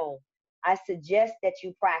your phone. I suggest that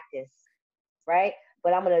you practice, right?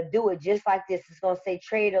 But I'm gonna do it just like this. It's gonna say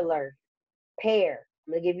trade alert, pair.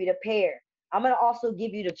 I'm gonna give you the pair. I'm gonna also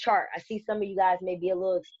give you the chart. I see some of you guys may be a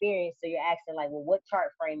little experienced, so you're asking like, well, what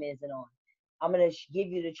chart frame is it on? I'm gonna give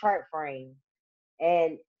you the chart frame.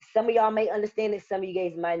 And some of y'all may understand it, some of you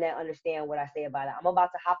guys might not understand what I say about it. I'm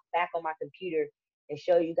about to hop back on my computer and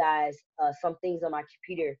show you guys some things on my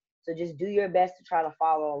computer. So just do your best to try to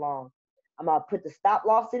follow along. I'm gonna put the stop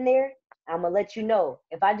loss in there. I'm gonna let you know.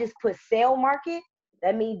 If I just put sell market,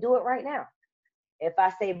 that means do it right now. If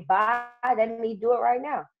I say buy, that means do it right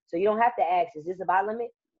now. So you don't have to ask, is this a buy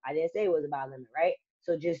limit? I didn't say it was a buy limit, right?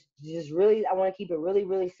 So just really, I want to keep it really,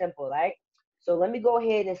 really simple, right? So let me go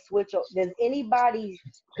ahead and switch. Does anybody,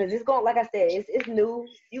 because it's going, like I said, it's new.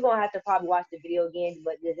 You're gonna have to probably watch the video again.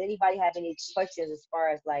 But does anybody have any questions as far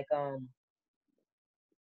as like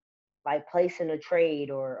placing a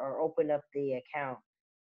trade or open up the account?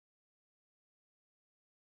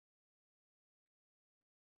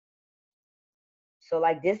 So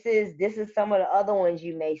like this is some of the other ones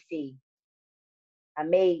you may see. I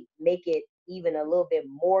may make it even a little bit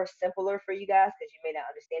more simpler for you guys because you may not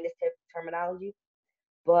understand this terminology.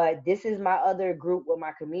 But this is my other group with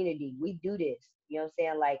my community. We do this. You know what I'm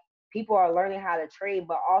saying? Like people are learning how to trade,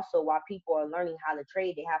 but also while people are learning how to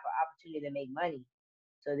trade, they have an opportunity to make money.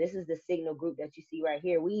 So this is the signal group that you see right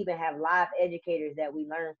here. We even have live educators that we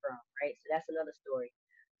learn from, right? So that's another story.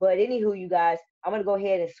 But anywho, you guys, I'm gonna go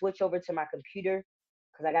ahead and switch over to my computer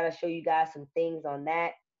because I gotta show you guys some things on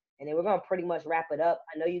that. And then we're gonna pretty much wrap it up.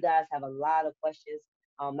 I know you guys have a lot of questions.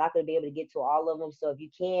 I'm not gonna be able to get to all of them. So if you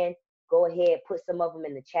can, go ahead, put some of them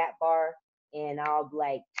in the chat bar and I'll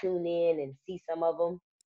like tune in and see some of them.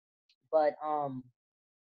 But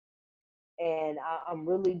and I'm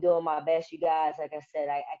really doing my best, you guys. Like I said,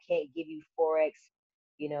 I can't give you Forex,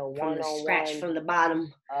 you know, one-on-one. Scratch from the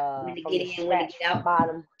bottom. When to get in, when to get out.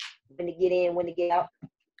 Bottom. When to get in, when to get out.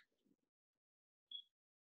 Okay,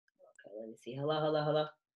 let me see. Hello.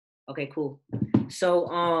 Okay, cool. So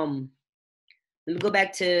let me go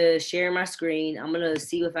back to sharing my screen. I'm gonna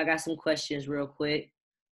see if I got some questions real quick.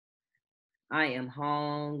 I am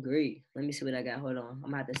hungry. Let me see what I got. Hold on. I'm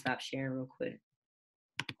gonna have to stop sharing real quick.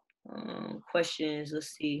 Questions.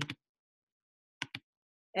 Let's see.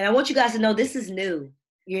 And I want you guys to know this is new.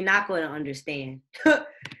 You're not going to understand.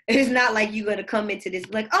 It's not like you're going to come into this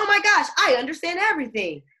like, oh my gosh, I understand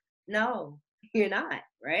everything. No, you're not,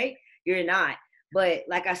 right? You're not. But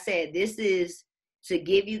like I said, this is to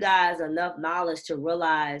give you guys enough knowledge to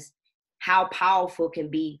realize how powerful it can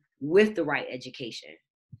be with the right education,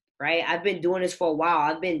 right? I've been doing this for a while.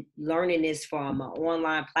 I've been learning this from an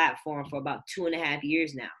online platform for about 2.5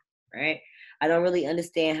 years now, right? I don't really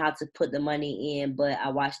understand how to put the money in, but I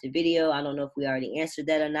watched the video. I don't know if we already answered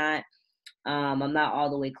that or not. I'm not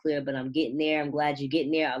all the way clear, but I'm getting there. I'm glad you're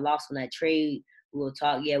getting there. I lost on that trade. We'll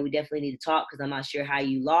talk. Yeah, we definitely need to talk because I'm not sure how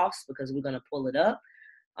you lost because we're going to pull it up.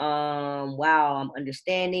 Wow, I'm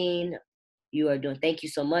understanding. You are doing. Thank you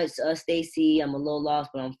so much, Stacy. I'm a little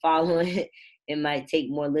lost, but I'm following. It might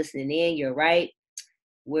take more listening in. You're right.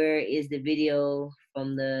 Where is the video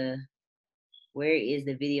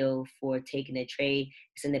for taking a trade?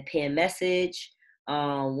 It's in the pin message.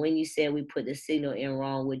 When you said we put the signal in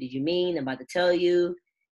wrong, what did you mean? I'm about to tell you.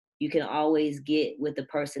 You can always get with the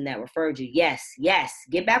person that referred you. Yes.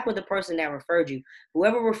 Get back with the person that referred you.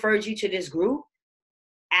 Whoever referred you to this group,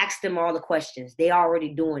 ask them all the questions. They already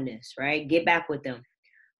doing this, right? Get back with them.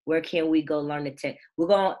 Where can we go learn the tech? We're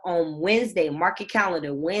going on Wednesday, mark your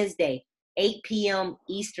calendar, Wednesday, 8 p.m.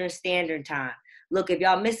 Eastern Standard Time. Look, if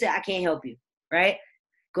y'all miss it, I can't help you, right?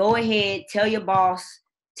 Go ahead, tell your boss,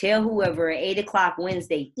 tell whoever at 8 o'clock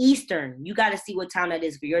Wednesday, Eastern. You got to see what time that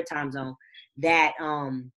is for your time zone. That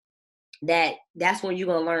that's when you're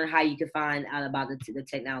going to learn how you can find out about the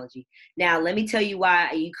technology. Now, let me tell you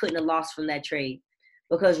why you couldn't have lost from that trade.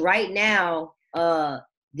 Because right now,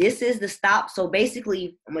 this is the stop. So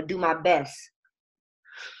basically, I'm going to do my best.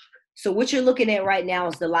 So what you're looking at right now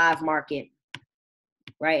is the live market,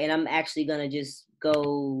 right? And I'm actually going to just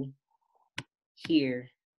go here.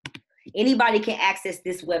 Anybody can access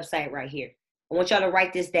this website right here. I want y'all to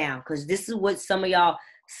write this down because this is what some of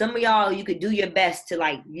y'all, you could do your best to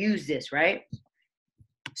like use this, right?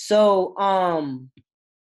 So,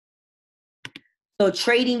 so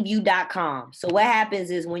tradingview.com. So what happens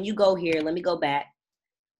is when you go here, let me go back.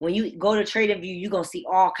 When you go to TradingView, you're going to see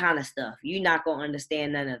all kind of stuff. You're not going to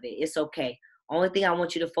understand none of it. It's okay. Only thing I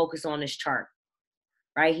want you to focus on is chart.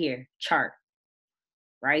 Right here, chart.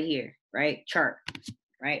 Right here, right? Chart.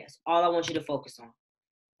 Right? That's all I want you to focus on.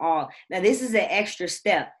 All. Now, this is an extra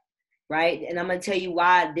step, right? And I'm going to tell you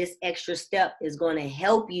why this extra step is going to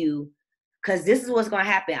help you, because this is what's going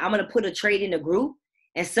to happen. I'm going to put a trade in a group,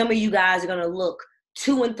 and some of you guys are going to look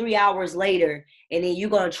 2 and 3 hours later, and then you're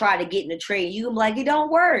going to try to get in the trade. You're going to be like, it don't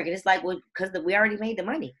work. And it's like, well, because we already made the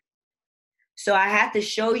money. So I have to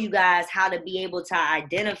show you guys how to be able to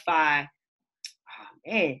identify. Oh,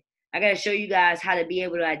 man. I got to show you guys how to be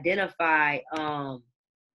able to identify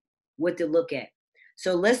what to look at.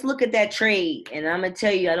 So let's look at that trade. And I'm going to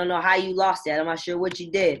tell you, I don't know how you lost that. I'm not sure what you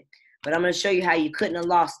did. But I'm going to show you how you couldn't have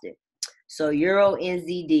lost it. So Euro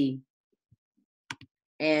NZD.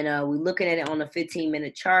 And we're looking at it on the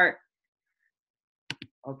 15-minute chart.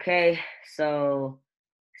 Okay, so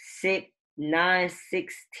 6, 9,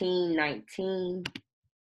 16, 19.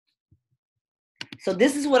 So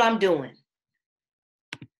this is what I'm doing.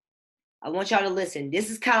 I want y'all to listen.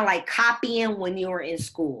 This is kind of like copying when you were in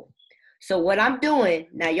school. So what I'm doing,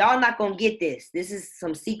 now y'all not going to get this. This is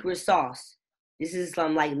some secret sauce. This is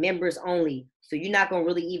some like members only. So you're not going to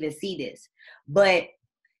really even see this. But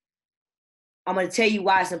I'm going to tell you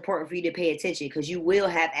why it's important for you to pay attention, because you will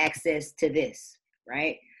have access to this,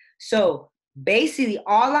 right? So basically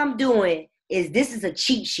all I'm doing is this is a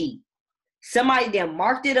cheat sheet. Somebody then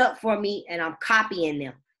marked it up for me and I'm copying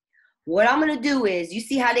them. What I'm going to do is, you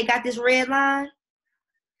see how they got this red line?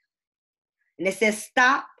 And it says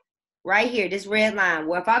stop right here, this red line.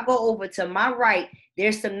 Well, if I go over to my right,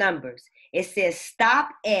 there's some numbers. It says stop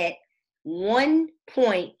at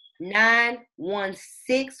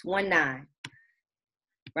 1.91619.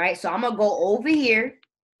 Right? So I'm going to go over here.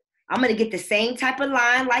 I'm going to get the same type of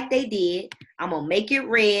line like they did. I'm going to make it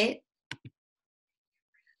red.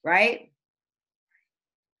 Right?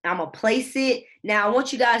 I'm going to place it. Now, I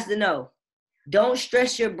want you guys to know, don't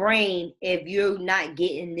stress your brain if you're not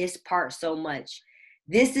getting this part so much.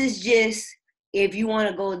 This is just if you want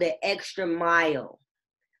to go the extra mile.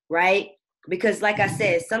 Right? Because like I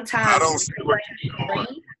said, sometimes I don't see what you're doing.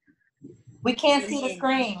 We can't see the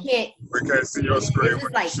screen. We can't see your screen. This is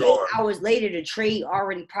like 8 hours later, the trade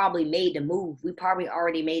already probably made the move. We probably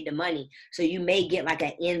already made the money. So you may get like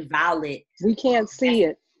an invalid. We can't see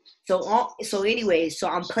it. So anyway, so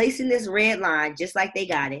I'm placing this red line just like they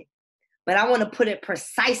got it. But I want to put it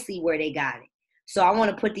precisely where they got it. So I want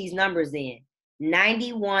to put these numbers in.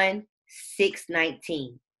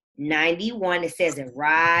 91,619. 91, it says it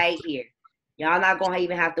right here. Y'all not going to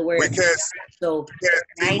even have to worry about it. So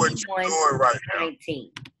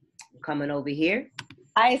 91,619. I'm coming over here.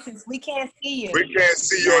 Isis, we can't see you. We can't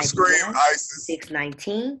see your screen, Isis.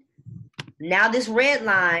 619. Now this red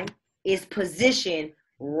line is positioned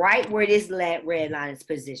right where this red line is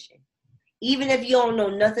positioned. Even if you don't know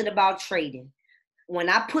nothing about trading, when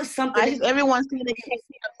I put something, everyone's seeing it.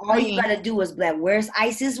 All you gotta do is like, where's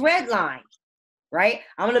Isis red line? Right?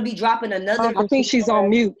 I'm gonna be dropping another. I think she's on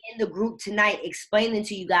mute in the group tonight, explaining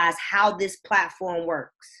to you guys how this platform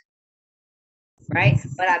works. Right?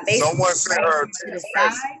 But I basically someone sent her to the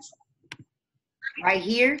side, right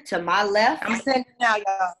here to my left. I'm sending now,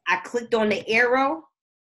 y'all. I clicked on the arrow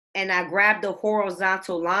and I grabbed the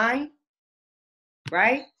horizontal line.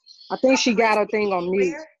 Right? I think she got her thing on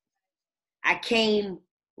mute. I came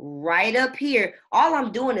right up here. All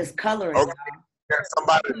I'm doing is coloring. Okay.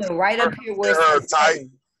 Somebody right up here where it's tight.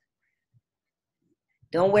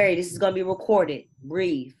 Don't worry, this is gonna be recorded.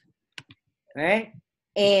 Breathe. All right?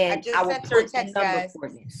 And I will put the number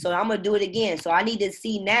coordinates. So I'm gonna do it again. So I need to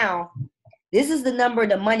see now. This is the number,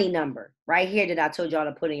 the money number, right here that I told y'all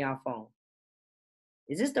to put in y'all phone.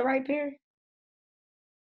 Is this the right pair?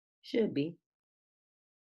 Should be.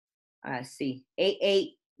 I see.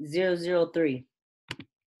 88003.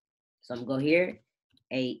 So I'm gonna go here.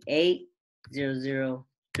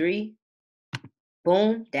 88003.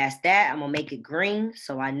 Boom. That's that. I'm gonna make it green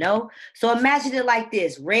so I know. So imagine it like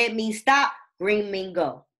this. Red means stop, green means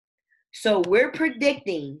go. So we're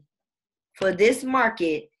predicting for this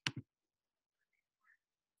market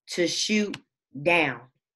to shoot down.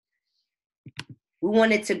 We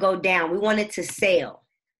want it to go down. We want it to sell,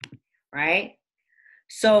 right?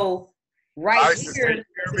 So right here,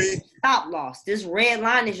 stop loss. This red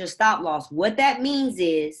line is your stop loss. What that means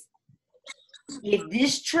is if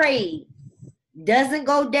this trade doesn't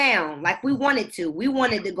go down like we want it to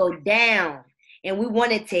go down, and we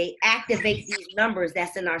wanted to activate these numbers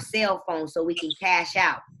that's in our cell phone so we can cash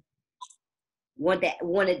out.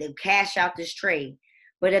 Wanted to cash out this trade.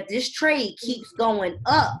 But if this trade keeps going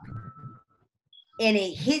up and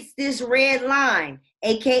it hits this red line,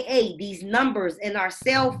 aka these numbers in our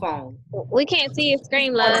cell phone, we can't see your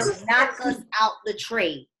screen, love. Knock us out the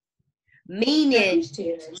trade. Meaning,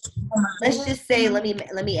 let's just say, let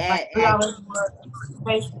me add.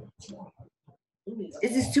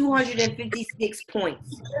 This is 256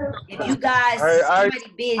 points. If you guys,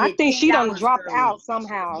 I think she done dropped out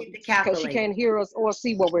somehow because she can't hear us or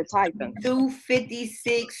see what we're typing.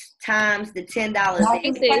 256 times the $10.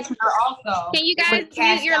 Can you guys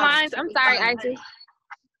mute your lines? I'm sorry, Isis.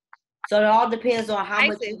 So it all depends on how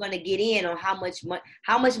much you're gonna get in, or how much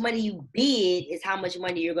money you bid is how much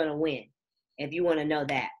money you're gonna win. If you want to know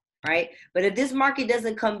that, right? But if this market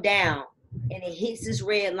doesn't come down and it hits this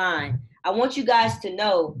red line, I want you guys to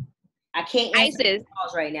know I can't answer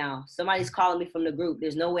calls right now. Somebody's calling me from the group.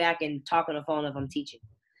 There's no way I can talk on the phone if I'm teaching.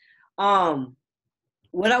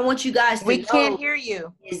 What I want you guys to know, can't hear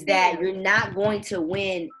you, is that you're not going to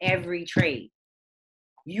win every trade.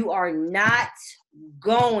 You are not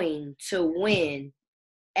going to win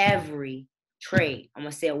every trade. I'm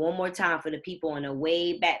going to say it one more time for the people on the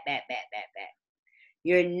way back.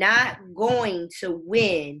 You're not going to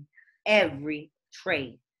win every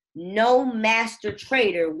trade. No master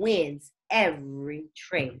trader wins every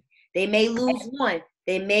trade. They may lose one,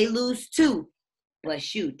 they may lose two, but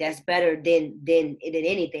shoot, that's better than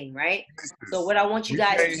anything, right? So what I want you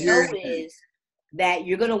guys to know is that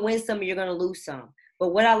you're gonna win some and you're gonna lose some. But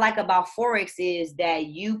what I like about Forex is that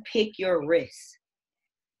you pick your risks,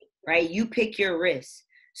 right? You pick your risks.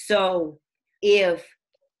 So if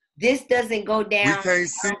this doesn't go down, I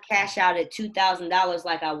don't cash out at $2,000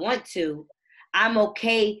 like I want to, I'm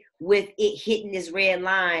okay with it hitting this red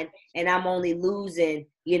line and I'm only losing,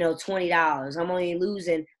 $20. I'm only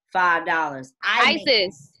losing $5. I make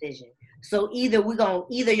that decision. So either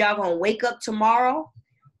y'all gonna wake up tomorrow,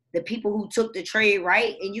 the people who took the trade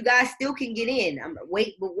right, and you guys still can get in.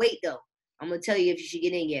 Wait though. I'm gonna tell you if you should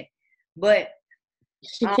get in yet. But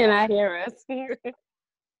she cannot hear us.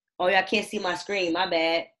 Oh, y'all can't see my screen. My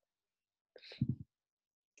bad.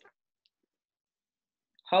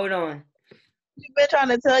 Hold on. We've been trying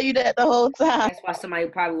to tell you that the whole time. That's why somebody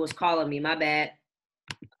probably was calling me. My bad.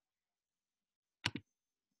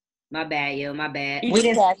 My bad, yo. My bad. We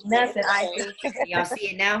didn't see nothing, Isis. Y'all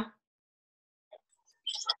see it now?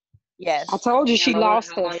 Yes. I told you she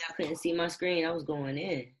lost How long us. y'all couldn't see my screen? I was going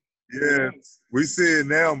in. Yeah, we see it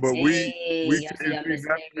now, but we can't see nothing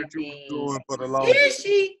that you was doing for the longest. Here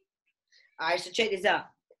she. All right, so check this out.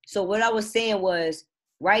 So what I was saying was,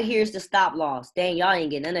 right here's the stop loss. Dang, y'all ain't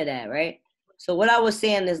get none of that, right? So what I was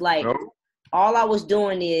saying is like, all I was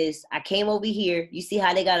doing is I came over here. You see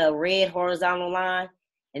how they got a red horizontal line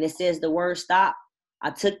and it says the word stop?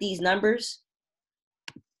 I took these numbers.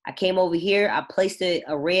 I came over here. I placed a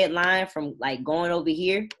red line from like going over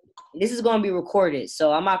here. This is going to be recorded,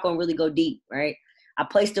 so I'm not going to really go deep, right? I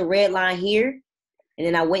placed a red line here, and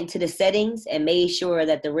then I went to the settings and made sure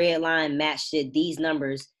that the red line matched these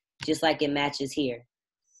numbers just like it matches here,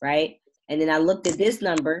 right? And then I looked at this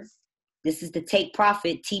number. This is the take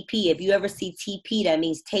profit, TP. If you ever see TP, that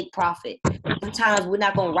means take profit. Sometimes we're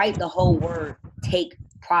not going to write the whole word take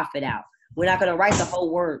profit out. We're not going to write the whole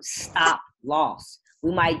word stop loss.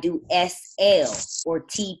 We might do SL or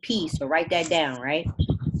TP, so write that down, right?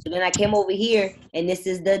 So then I came over here, and this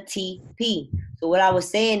is the TP. So what I was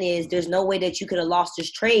saying is there's no way that you could have lost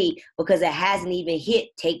this trade because it hasn't even hit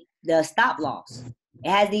take the stop loss. It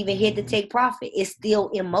hasn't even hit the take profit. It's still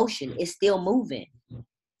in motion. It's still moving,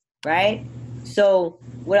 right? So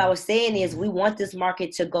what I was saying is we want this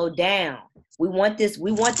market to go down. We want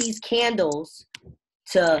these candles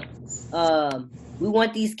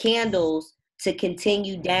to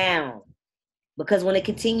continue down, because when it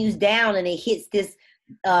continues down and it hits this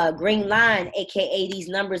green line, aka these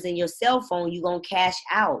numbers in your cell phone, you're gonna cash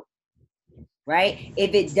out, right?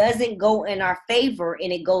 If it doesn't go in our favor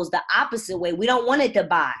and it goes the opposite way, we don't want it to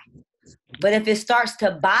buy. But if it starts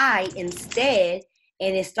to buy instead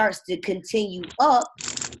and it starts to continue up,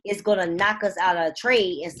 it's going to knock us out of a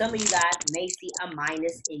trade. And some of you guys may see a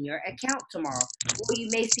minus in your account tomorrow, or you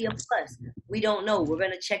may see a plus. We don't know. We're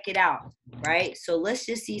going to check it out, right? So let's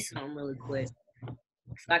just see something really quick, so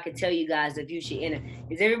I can tell you guys if you should enter.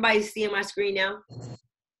 Is everybody seeing my screen now?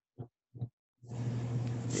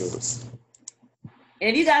 Yes. And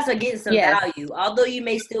if you guys are getting some value, although you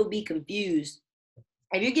may still be confused,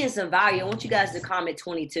 if you're getting some value, I want you guys to comment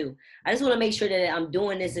 22. I just want to make sure that I'm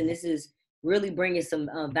doing this and this is really bringing some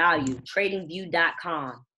value.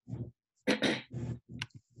 Tradingview.com.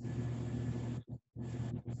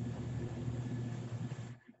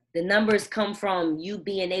 The numbers come from you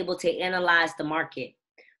being able to analyze the market.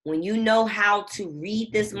 When you know how to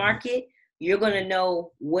read this market, you're going to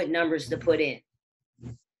know what numbers to put in.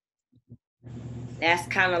 That's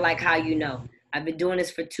kind of like how you know. I've been doing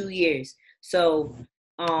this for 2 years. So,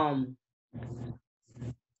 I'm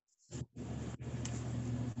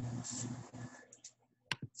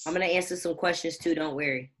going to answer some questions too, don't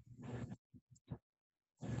worry.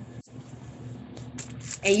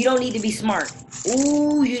 And you don't need to be smart.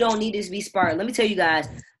 Ooh, you don't need to be smart. Let me tell you guys,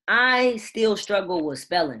 I still struggle with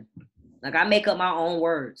spelling. Like, I make up my own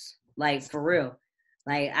words. Like, for real.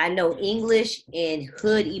 Like, I know English and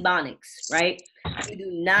hood Ebonics, right? You do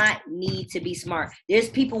not need to be smart. There's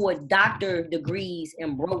people with doctor degrees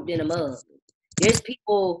and broke in a mug. There's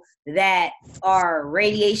people that are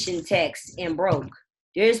radiation techs and broke.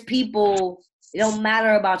 There's people, it don't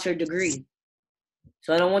matter about your degree.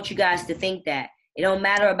 So I don't want you guys to think that. It don't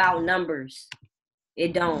matter about numbers.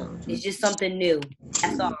 It don't. It's just something new.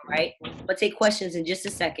 That's all, right? I'll take questions in just a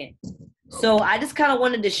second. So I just kind of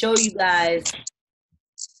wanted to show you guys,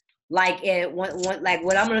 like,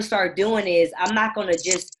 what I'm going to start doing is I'm not going to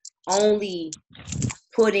just only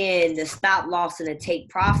put in the stop loss and the take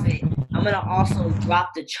profit. I'm going to also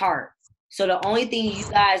drop the chart. So the only thing you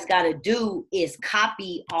guys got to do is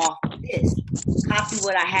copy off this. Copy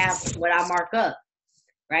what I have, what I mark up,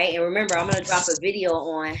 right? And remember, I'm going to drop a video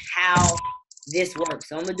on how this works.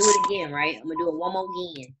 So I'm going to do it again, right? I'm going to do it one more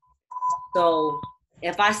again. So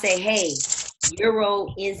if I say, hey, Euro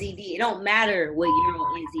NZD, it don't matter what Euro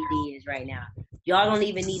NZD is right now. Y'all don't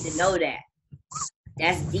even need to know that.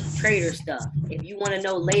 That's deep trader stuff. If you want to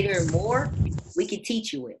know later more, we can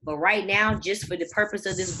teach you it. But right now, just for the purpose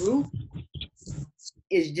of this group,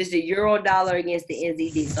 it's just a euro dollar against the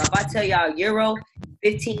NZD. So if I tell y'all Euro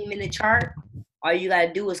 15-minute chart, all you got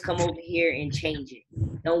to do is come over here and change it.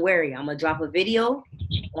 Don't worry. I'm going to drop a video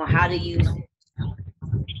on how to use it.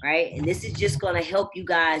 Right? And this is just going to help you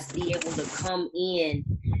guys be able to come in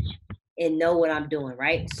and know what I'm doing,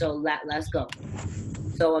 right? So let's go.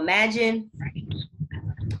 So imagine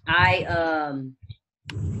I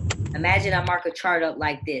mark a chart up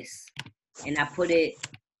like this and I put it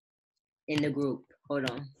in the group. Hold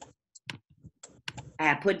on. I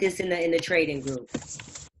have put this in the trading group,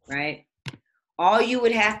 right? All you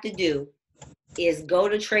would have to do is go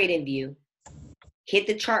to Trading View, hit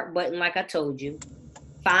the chart button like I told you.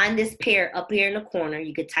 Find this pair up here in the corner.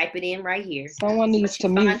 You could type it in right here. Someone needs to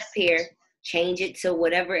mute. Find the pair, change it to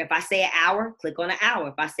whatever. If I say an hour, click on an hour.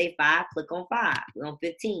 If I say 5, click on 5. We're on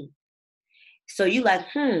 15. So you like,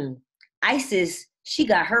 Isis, she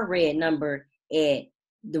got her red number at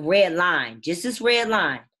the red line, just this red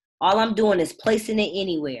line. All I'm doing is placing it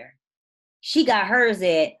anywhere. She got hers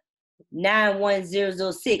at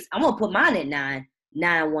 91006. I'm going to put mine at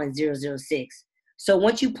 91006. So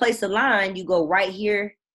once you place a line, you go right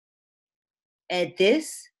here at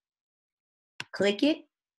this, click it,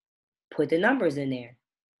 put the numbers in there.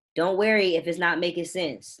 Don't worry if it's not making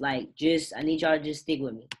sense. Like, I need y'all to just stick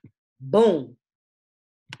with me. Boom.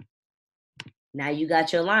 Now you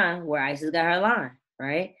got your line where Isis got her line,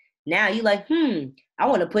 right? Now you like, I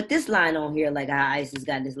want to put this line on here like how Isis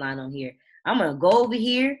got this line on here. I'm going to go over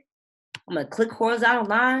here. I'm going to click horizontal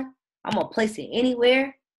line. I'm going to place it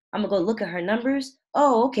anywhere. I'm going to go look at her numbers.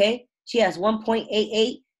 Oh, okay. She has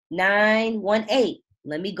 1.88918.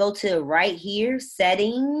 Let me go to right here,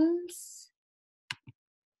 settings.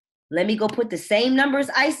 Let me go put the same numbers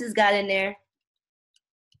Isis got in there.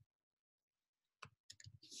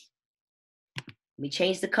 Let me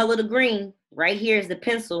change the color to green. Right here is the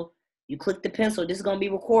pencil. You click the pencil. This is going to be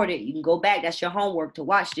recorded. You can go back. That's your homework to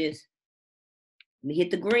watch this. Let me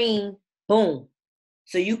hit the green. Boom.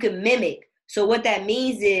 So you can mimic. So what that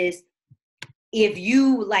means is if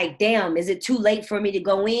you like, damn, is it too late for me to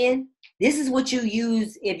go in? This is what you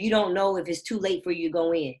use if you don't know if it's too late for you to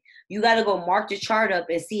go in. You got to go mark the chart up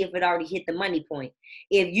and see if it already hit the money point.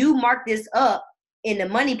 If you mark this up and the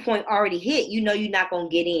money point already hit, you know you're not going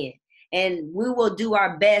to get in. And we will do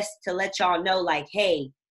our best to let y'all know, like,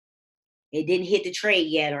 hey, it didn't hit the trade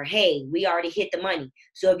yet, or hey, we already hit the money.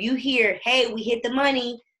 So if you hear, hey, we hit the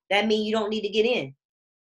money, that means you don't need to get in,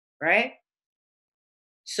 right?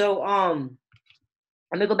 So I'm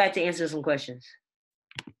gonna go back to answer some questions.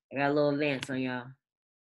 I got a little advance on y'all.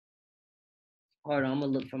 Hold on, I'm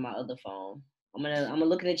gonna look for my other phone. I'm gonna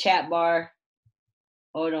look in the chat bar.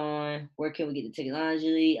 Hold on. Where can we get the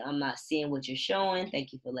technology? I'm not seeing what you're showing.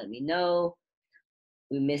 Thank you for letting me know.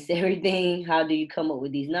 We missed everything. How do you come up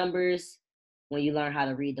with these numbers? When you learn how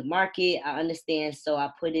to read the market, I understand. So I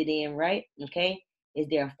put it in, right? Okay. Is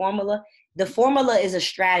there a formula? The formula is a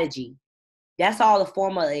strategy. That's all the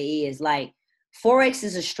formula is. Like, Forex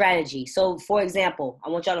is a strategy. So for example, I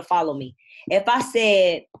want y'all to follow me. If I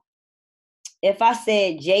said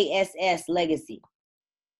JSS legacy,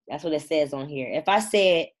 that's what it says on here. If I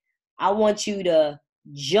said, I want you to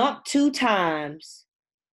jump 2 times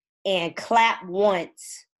and clap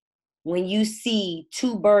once when you see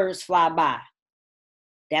 2 birds fly by,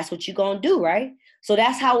 that's what you're going to do, right? So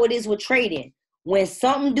that's how it is with trading. When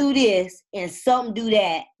something do this and something do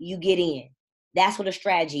that, you get in. That's what a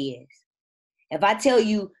strategy is. If I tell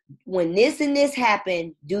you, when this and this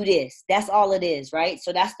happen, do this. That's all it is, right?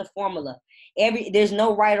 So that's the formula. There's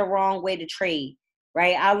no right or wrong way to trade,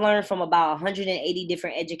 right? I learned from about 180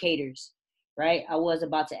 different educators, right? I was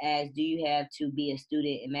about to ask, do you have to be a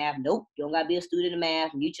student in math? Nope, you don't got to be a student in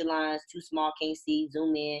math. Mute your lines, too small, can't see,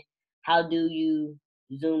 zoom in. How do you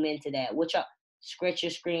zoom into that? What y'all, stretch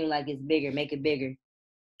your screen like it's bigger, make it bigger.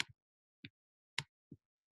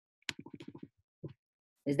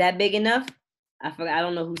 Is that big enough? I forgot. I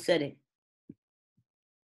don't know who said it.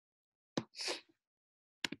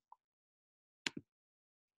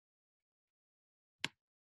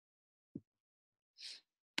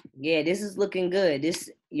 Yeah, this is looking good. This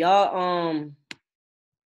y'all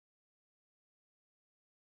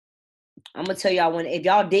I'm gonna tell y'all when, if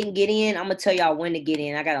y'all didn't get in, I'm gonna tell y'all when to get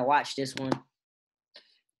in. I gotta watch this one.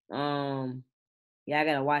 Yeah, I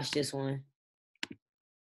gotta watch this one.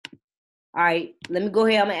 All right, let me go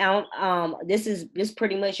ahead. This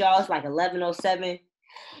pretty much, y'all. It's like 11:07.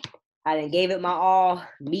 I done gave it my all,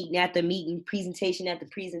 meeting after meeting, presentation after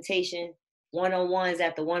presentation, one-on-ones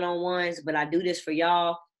after one-on-ones, but I do this for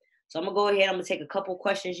y'all. So I'm gonna go ahead, I'm gonna take a couple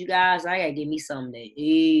questions, you guys. I gotta give me something to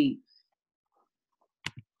eat.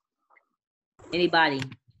 Anybody?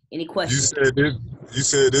 Any questions? You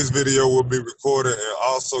said this video will be recorded, and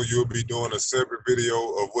also you'll be doing a separate video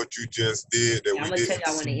of what you just did that I'm we gonna tell didn't you, I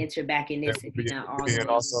want to see. enter back in this if you're not all the way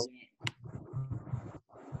Also.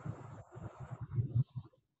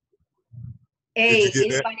 Hey,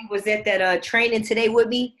 anybody was at that training today with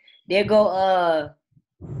me? There go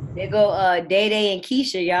Day Day and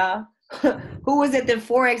Keisha, y'all. Who was at the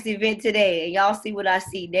Forex event today? And y'all see what I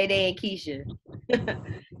see, Day Day and Keisha.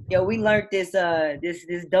 Yo, we learned this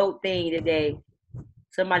dope thing today.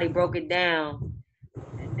 Somebody broke it down.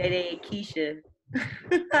 Day Day and Keisha.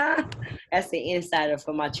 That's the insider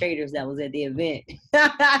for my traders that was at the event.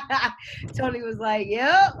 Tony was like,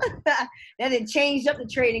 yep. That done changed up the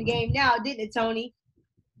trading game now, didn't it, Tony?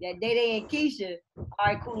 That Day Day and Keisha. All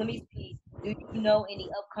right, cool. Let me see. Do you know any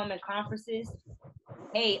upcoming conferences?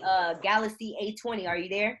 Hey, Galaxy A20, are you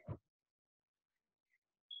there?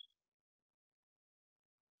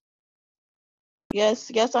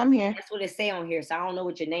 Yes, I'm here. That's what it say on here, so I don't know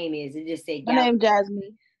what your name is. It just said My name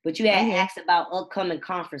Jasmine. But you had asked about upcoming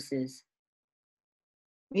conferences.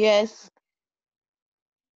 Yes.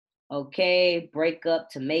 Okay, break up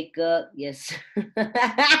to make up. Yes.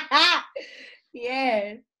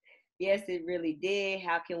 Yeah. Yes, it really did.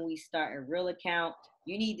 How can we start a real account?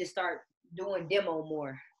 You need to start doing demo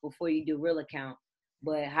more before you do real account.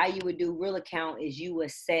 But how you would do real account is you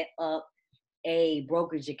would set up a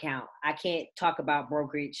brokerage account. I can't talk about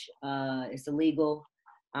brokerage. It's illegal.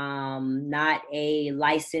 Not a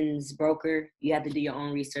licensed broker. You have to do your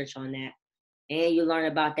own research on that. And you learn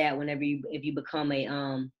about that whenever if you become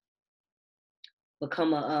a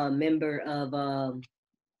member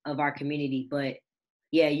of our community. But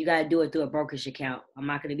yeah, you got to do it through a brokerage account. I'm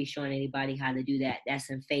not going to be showing anybody how to do that. That's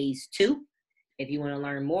in phase 2. If you want to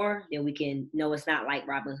learn more, then we can. No, it's not like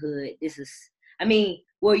Robinhood. This is,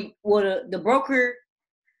 the broker.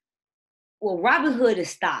 Well, Robinhood is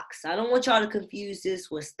stocks. I don't want y'all to confuse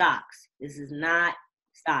this with stocks. This is not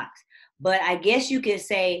stocks. But I guess you can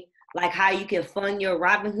say, like how you can fund your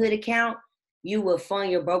Robinhood account, you will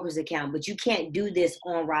fund your broker's account, but you can't do this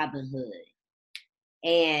on Robinhood.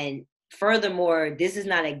 And furthermore, this is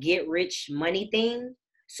not a get rich money thing.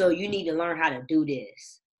 So you need to learn how to do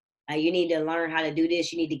this. You need to learn how to do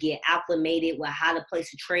this. You need to get acclimated with how to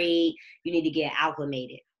place a trade. You need to get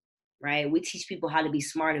acclimated, right? We teach people how to be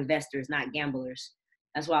smart investors, not gamblers.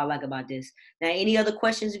 That's what I like about this. Now, any other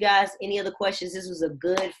questions, you guys? Any other questions? This was a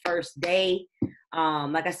good first day.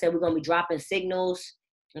 Like I said, we're going to be dropping signals.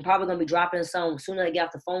 I'm probably going to be dropping some as soon as I get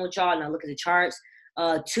off the phone with y'all and I look at the charts.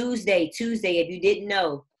 Tuesday, if you didn't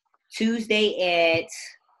know, Tuesday at,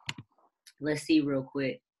 let's see real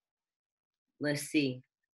quick. Let's see.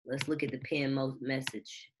 Let's look at the pin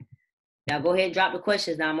message. Now, go ahead and drop the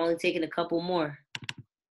questions. Now, I'm only taking a couple more.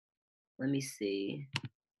 Let me see.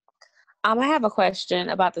 I have a question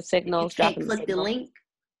about the signals. You can't click the link.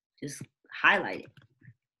 Just highlight it.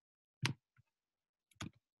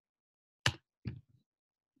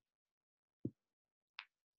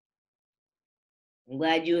 I'm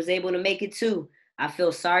glad you was able to make it too. I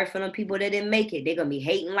feel sorry for them people that didn't make it. They're going to be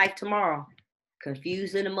hating life tomorrow.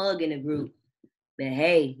 Confused in the mug in the group. But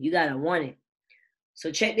hey, you got to want it.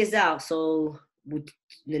 So check this out. So the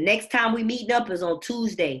next time we meet up is on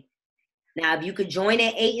Tuesday. Now, if you could join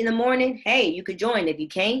at 8 in the morning, hey, you could join. If you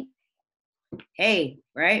can't, hey,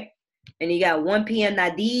 right? And you got 1 p.m.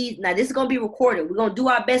 Now, this is going to be recorded. We're going to do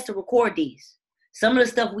our best to record these. Some of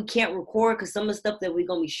the stuff we can't record because some of the stuff that we're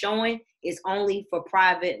going to be showing is only for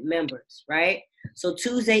private members, right? So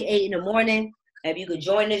Tuesday, 8 in the morning, if you could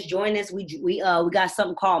join us. We got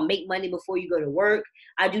something called Make Money Before You Go to Work.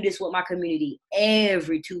 I do this with my community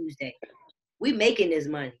every Tuesday. We making this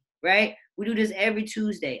money, right? We do this every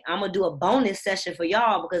Tuesday. I'm going to do a bonus session for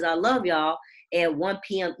y'all because I love y'all at 1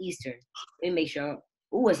 p.m. Eastern. Let me make sure.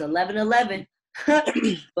 Ooh, it's 11:11.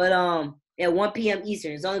 But at 1 p.m.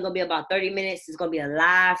 Eastern. It's only going to be about 30 minutes. It's going to be a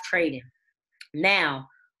live trading. Now,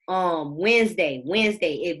 Wednesday,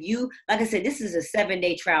 if you, like I said, this is a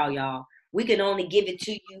 7-day trial, y'all. We can only give it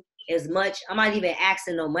to you as much. I'm not even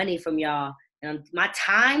asking no money from y'all. My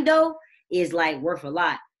time, though, is like worth a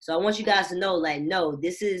lot. So I want you guys to know, like, no,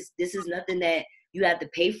 this is nothing that you have to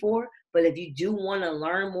pay for. But if you do want to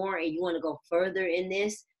learn more and you want to go further in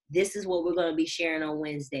this is what we're going to be sharing on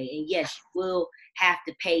Wednesday. And yes, you will have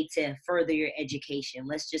to pay to further your education.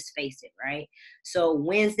 Let's just face it, right? So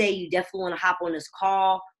Wednesday, you definitely want to hop on this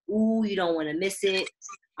call. Ooh, you don't want to miss it.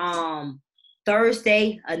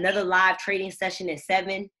 Thursday, another live trading session at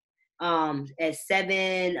 7. At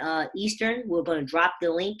 7 Eastern, we're going to drop the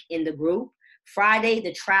link in the group. Friday,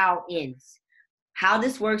 the trial ends. How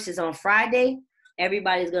this works is on Friday,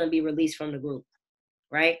 everybody's going to be released from the group,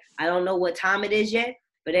 right? I don't know what time it is yet,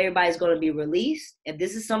 but everybody's going to be released. If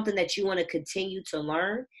this is something that you want to continue to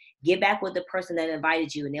learn, get back with the person that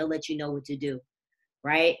invited you and they'll let you know what to do,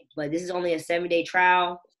 right? But this is only a 7-day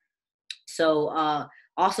trial. So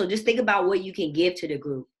also just think about what you can give to the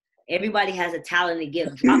group. Everybody has a talent to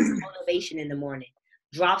give. Drop some motivation in the morning.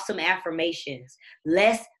 Drop some affirmations.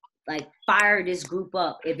 Let's fire this group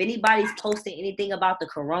up. If anybody's posting anything about the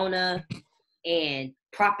corona and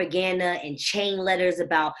propaganda and chain letters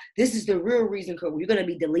about this is the real reason, you're going to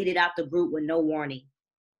be deleted out the group with no warning.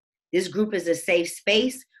 This group is a safe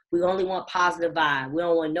space. We only want positive vibe. We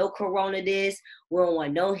don't want no corona this. We don't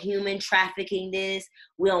want no human trafficking this.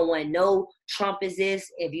 We don't want no Trump is this.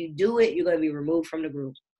 If you do it, you're going to be removed from the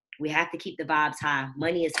group. We have to keep the vibes high.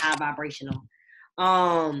 Money is high vibrational.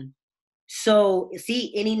 So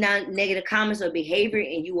see any negative comments or behavior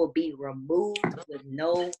and you will be removed with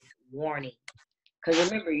no warning.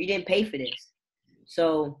 Because remember, you didn't pay for this.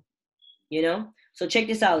 So, so check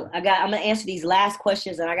this out. I'm going to answer these last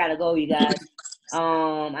questions and I got to go, you guys.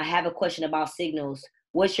 I have a question about signals.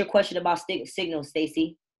 What's your question about signals,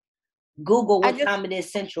 Stacy? Google what time it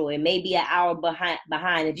is central. It may be an hour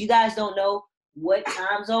behind. If you guys don't know what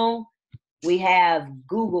time zone, we have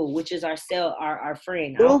Google, which is our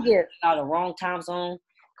friend. I don't know the wrong time zone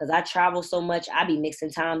because I travel so much. I be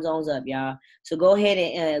mixing time zones up, y'all. So go ahead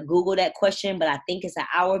and Google that question, but I think it's an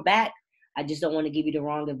hour back. I just don't want to give you the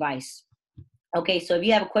wrong advice. Okay, so if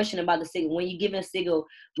you have a question about the signal, when you give a signal,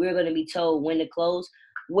 we're going to be told when to close.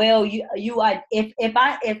 Well,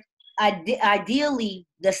 ideally,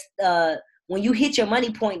 when you hit your money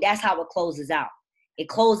point, that's how it closes out. It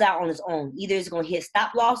closes out on its own. Either it's going to hit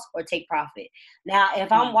stop loss or take profit. Now,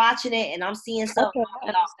 if I'm watching it and I'm seeing something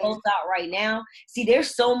that I'll close out right now, see,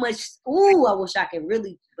 there's so much. Ooh, I wish I could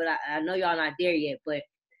really, but I know y'all not there yet. But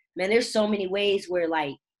man, there's so many ways where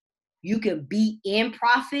you can be in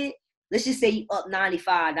profit. Let's just say you up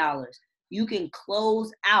 $95. You can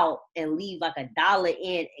close out and leave $1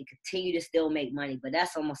 in and continue to still make money. But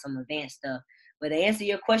that's almost some advanced stuff. But to answer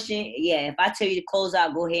your question, yeah, if I tell you to close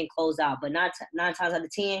out, go ahead and close out. But 9 times out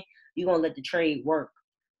of 10, you're going to let the trade work.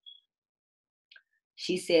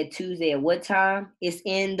 She said Tuesday at what time? It's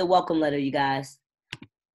in the welcome letter, you guys.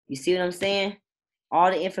 You see what I'm saying? All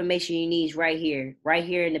the information you need is right here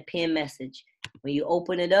in the pin message. When you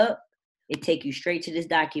open it up, it take you straight to this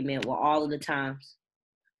document with all of the times.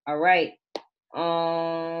 All right.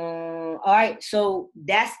 All right. So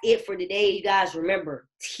that's it for today. You guys remember,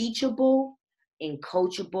 teachable and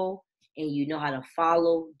coachable, and you know how to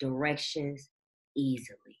follow directions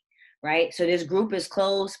easily. Right? So this group is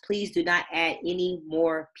closed. Please do not add any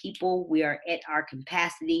more people. We are at our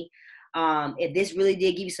capacity. If this really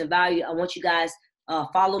did give you some value, I want you guys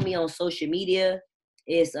follow me on social media.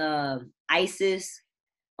 It's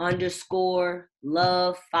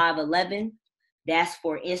ISIS_love511. That's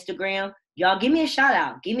for Instagram. Y'all give me a shout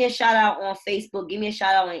out. Give me a shout out on Facebook. Give me a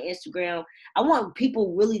shout out on Instagram. I want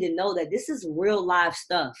people really to know that this is real live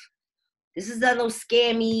stuff. This is not no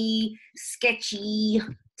scammy, sketchy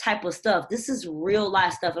type of stuff. This is real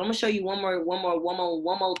life stuff. I'm gonna show you one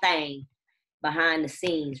more thing behind the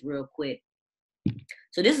scenes real quick.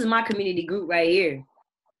 So this is my community group right here.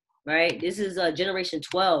 Right? This is Generation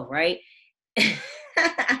 12, right?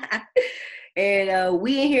 And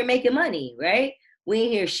we in here making money, right? We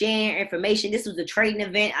in here sharing information. This was a trading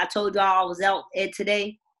event. I told y'all I was out at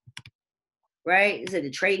today, right? This is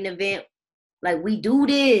a trading event. Like, we do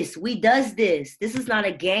this. We does this. This is not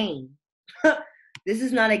a game. This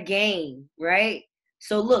is not a game, right?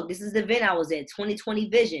 So look, this is the event I was at, 2020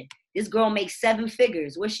 Vision. This girl makes 7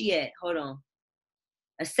 figures. Where's she at? Hold on.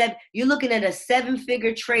 You're looking at a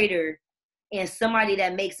 7-figure trader and somebody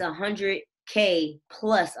that makes $100K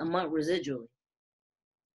plus a month residually.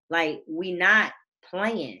 Like, we not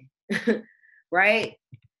playing, right?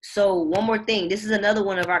 So one more thing. This is another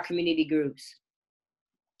one of our community groups.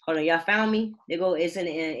 Hold on, y'all found me? There go. It's in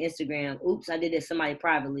Instagram. Oops, I did it somebody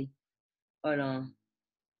privately. Hold on.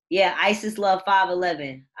 Yeah, ISIS Love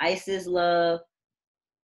 511. ISIS Love.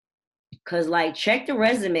 Cause like, check the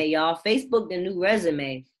resume, y'all. Facebook the new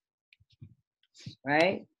resume,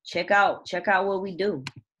 right? Check out what we do.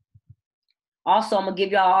 Also, I'm gonna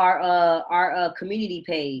give y'all our community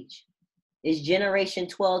page. It's Generation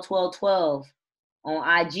 12 on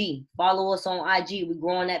IG. Follow us on IG. We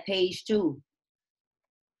grow on that page too,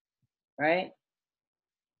 right?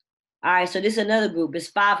 All right, so this is another group. It's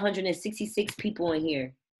 566 people in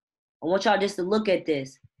here. I want y'all just to look at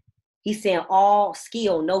this. He's saying all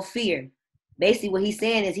skill, no fear. Basically, what he's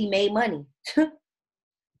saying is he made money.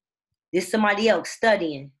 This somebody else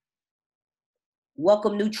studying.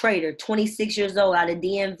 Welcome new trader, 26 years old, out of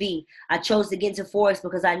DMV. I chose to get into Forex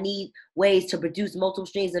because I need ways to produce multiple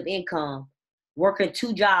streams of income. Working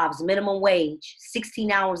 2 jobs, minimum wage,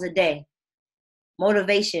 16 hours a day.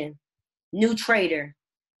 Motivation, new trader.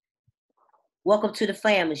 Welcome to the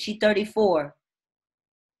family. She 34.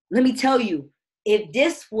 Let me tell you, if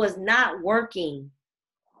this was not working,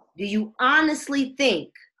 do you honestly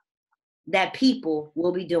think that people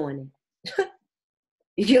will be doing it?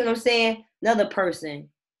 You get what I'm saying? Another person.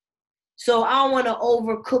 So I don't want to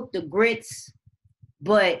overcook the grits,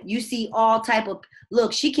 but you see all type of,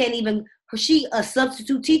 look, she a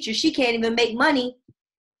substitute teacher. She can't even make money.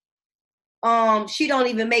 She don't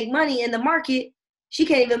even make money in the market. She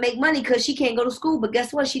can't even make money because she can't go to school. But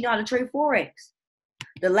guess what? She know how to trade Forex.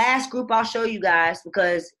 The last group I'll show you guys,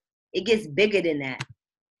 because it gets bigger than that.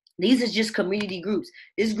 These are just community groups.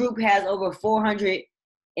 This group has over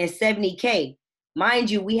 470K.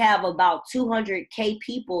 Mind you, we have about 200K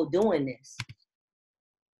people doing this.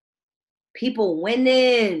 People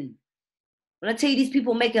winning. When I tell you these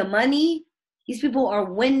people making money, these people are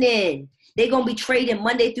winning. They're going to be trading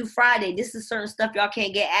Monday through Friday. This is certain stuff y'all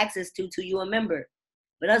can't get access to till you a member.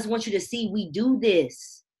 But I just want you to see we do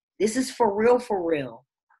this. This is for real,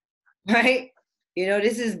 right? You know,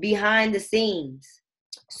 this is behind the scenes.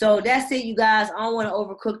 So that's it, you guys. I don't want to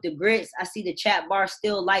overcook the grits. I see the chat bar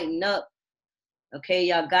still lighting up. Okay,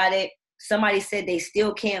 y'all got it. Somebody said they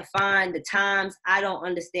still can't find the times. I don't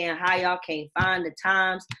understand how y'all can't find the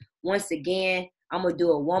times. Once again, I'm going to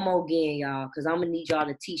do it one more again, y'all, because I'm going to need y'all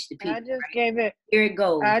to teach the people. I just gave it. Here it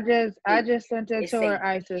goes. I just sent it to her,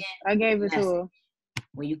 Isis. I gave it to her.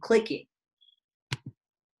 When you click it,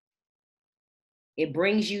 it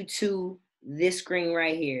brings you to this screen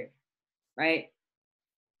right here, right?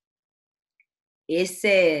 It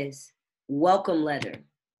says welcome letter.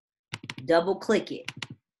 Double click it.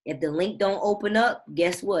 If the link don't open up,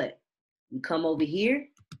 guess what? You come over here,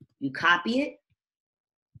 you copy it.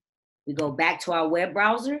 We go back to our web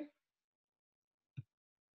browser.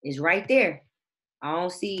 It's right there. I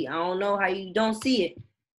don't know how you don't see it.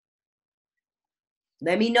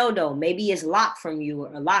 Let me know though. Maybe it's locked from you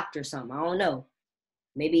or locked or something. I don't know.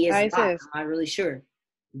 Maybe it's locked. I'm not really sure.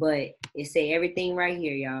 But it say everything right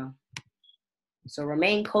here, y'all. So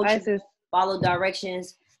remain coachable, follow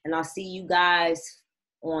directions, and I'll see you guys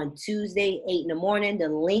on Tuesday, 8 in the morning. The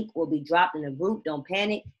link will be dropped in the group. Don't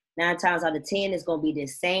panic. 9 times out of 10, it's going to be the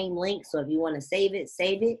same link. So if you want to save it,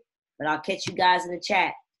 save it. But I'll catch you guys in the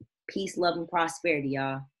chat. Peace, love, and prosperity,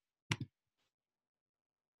 y'all.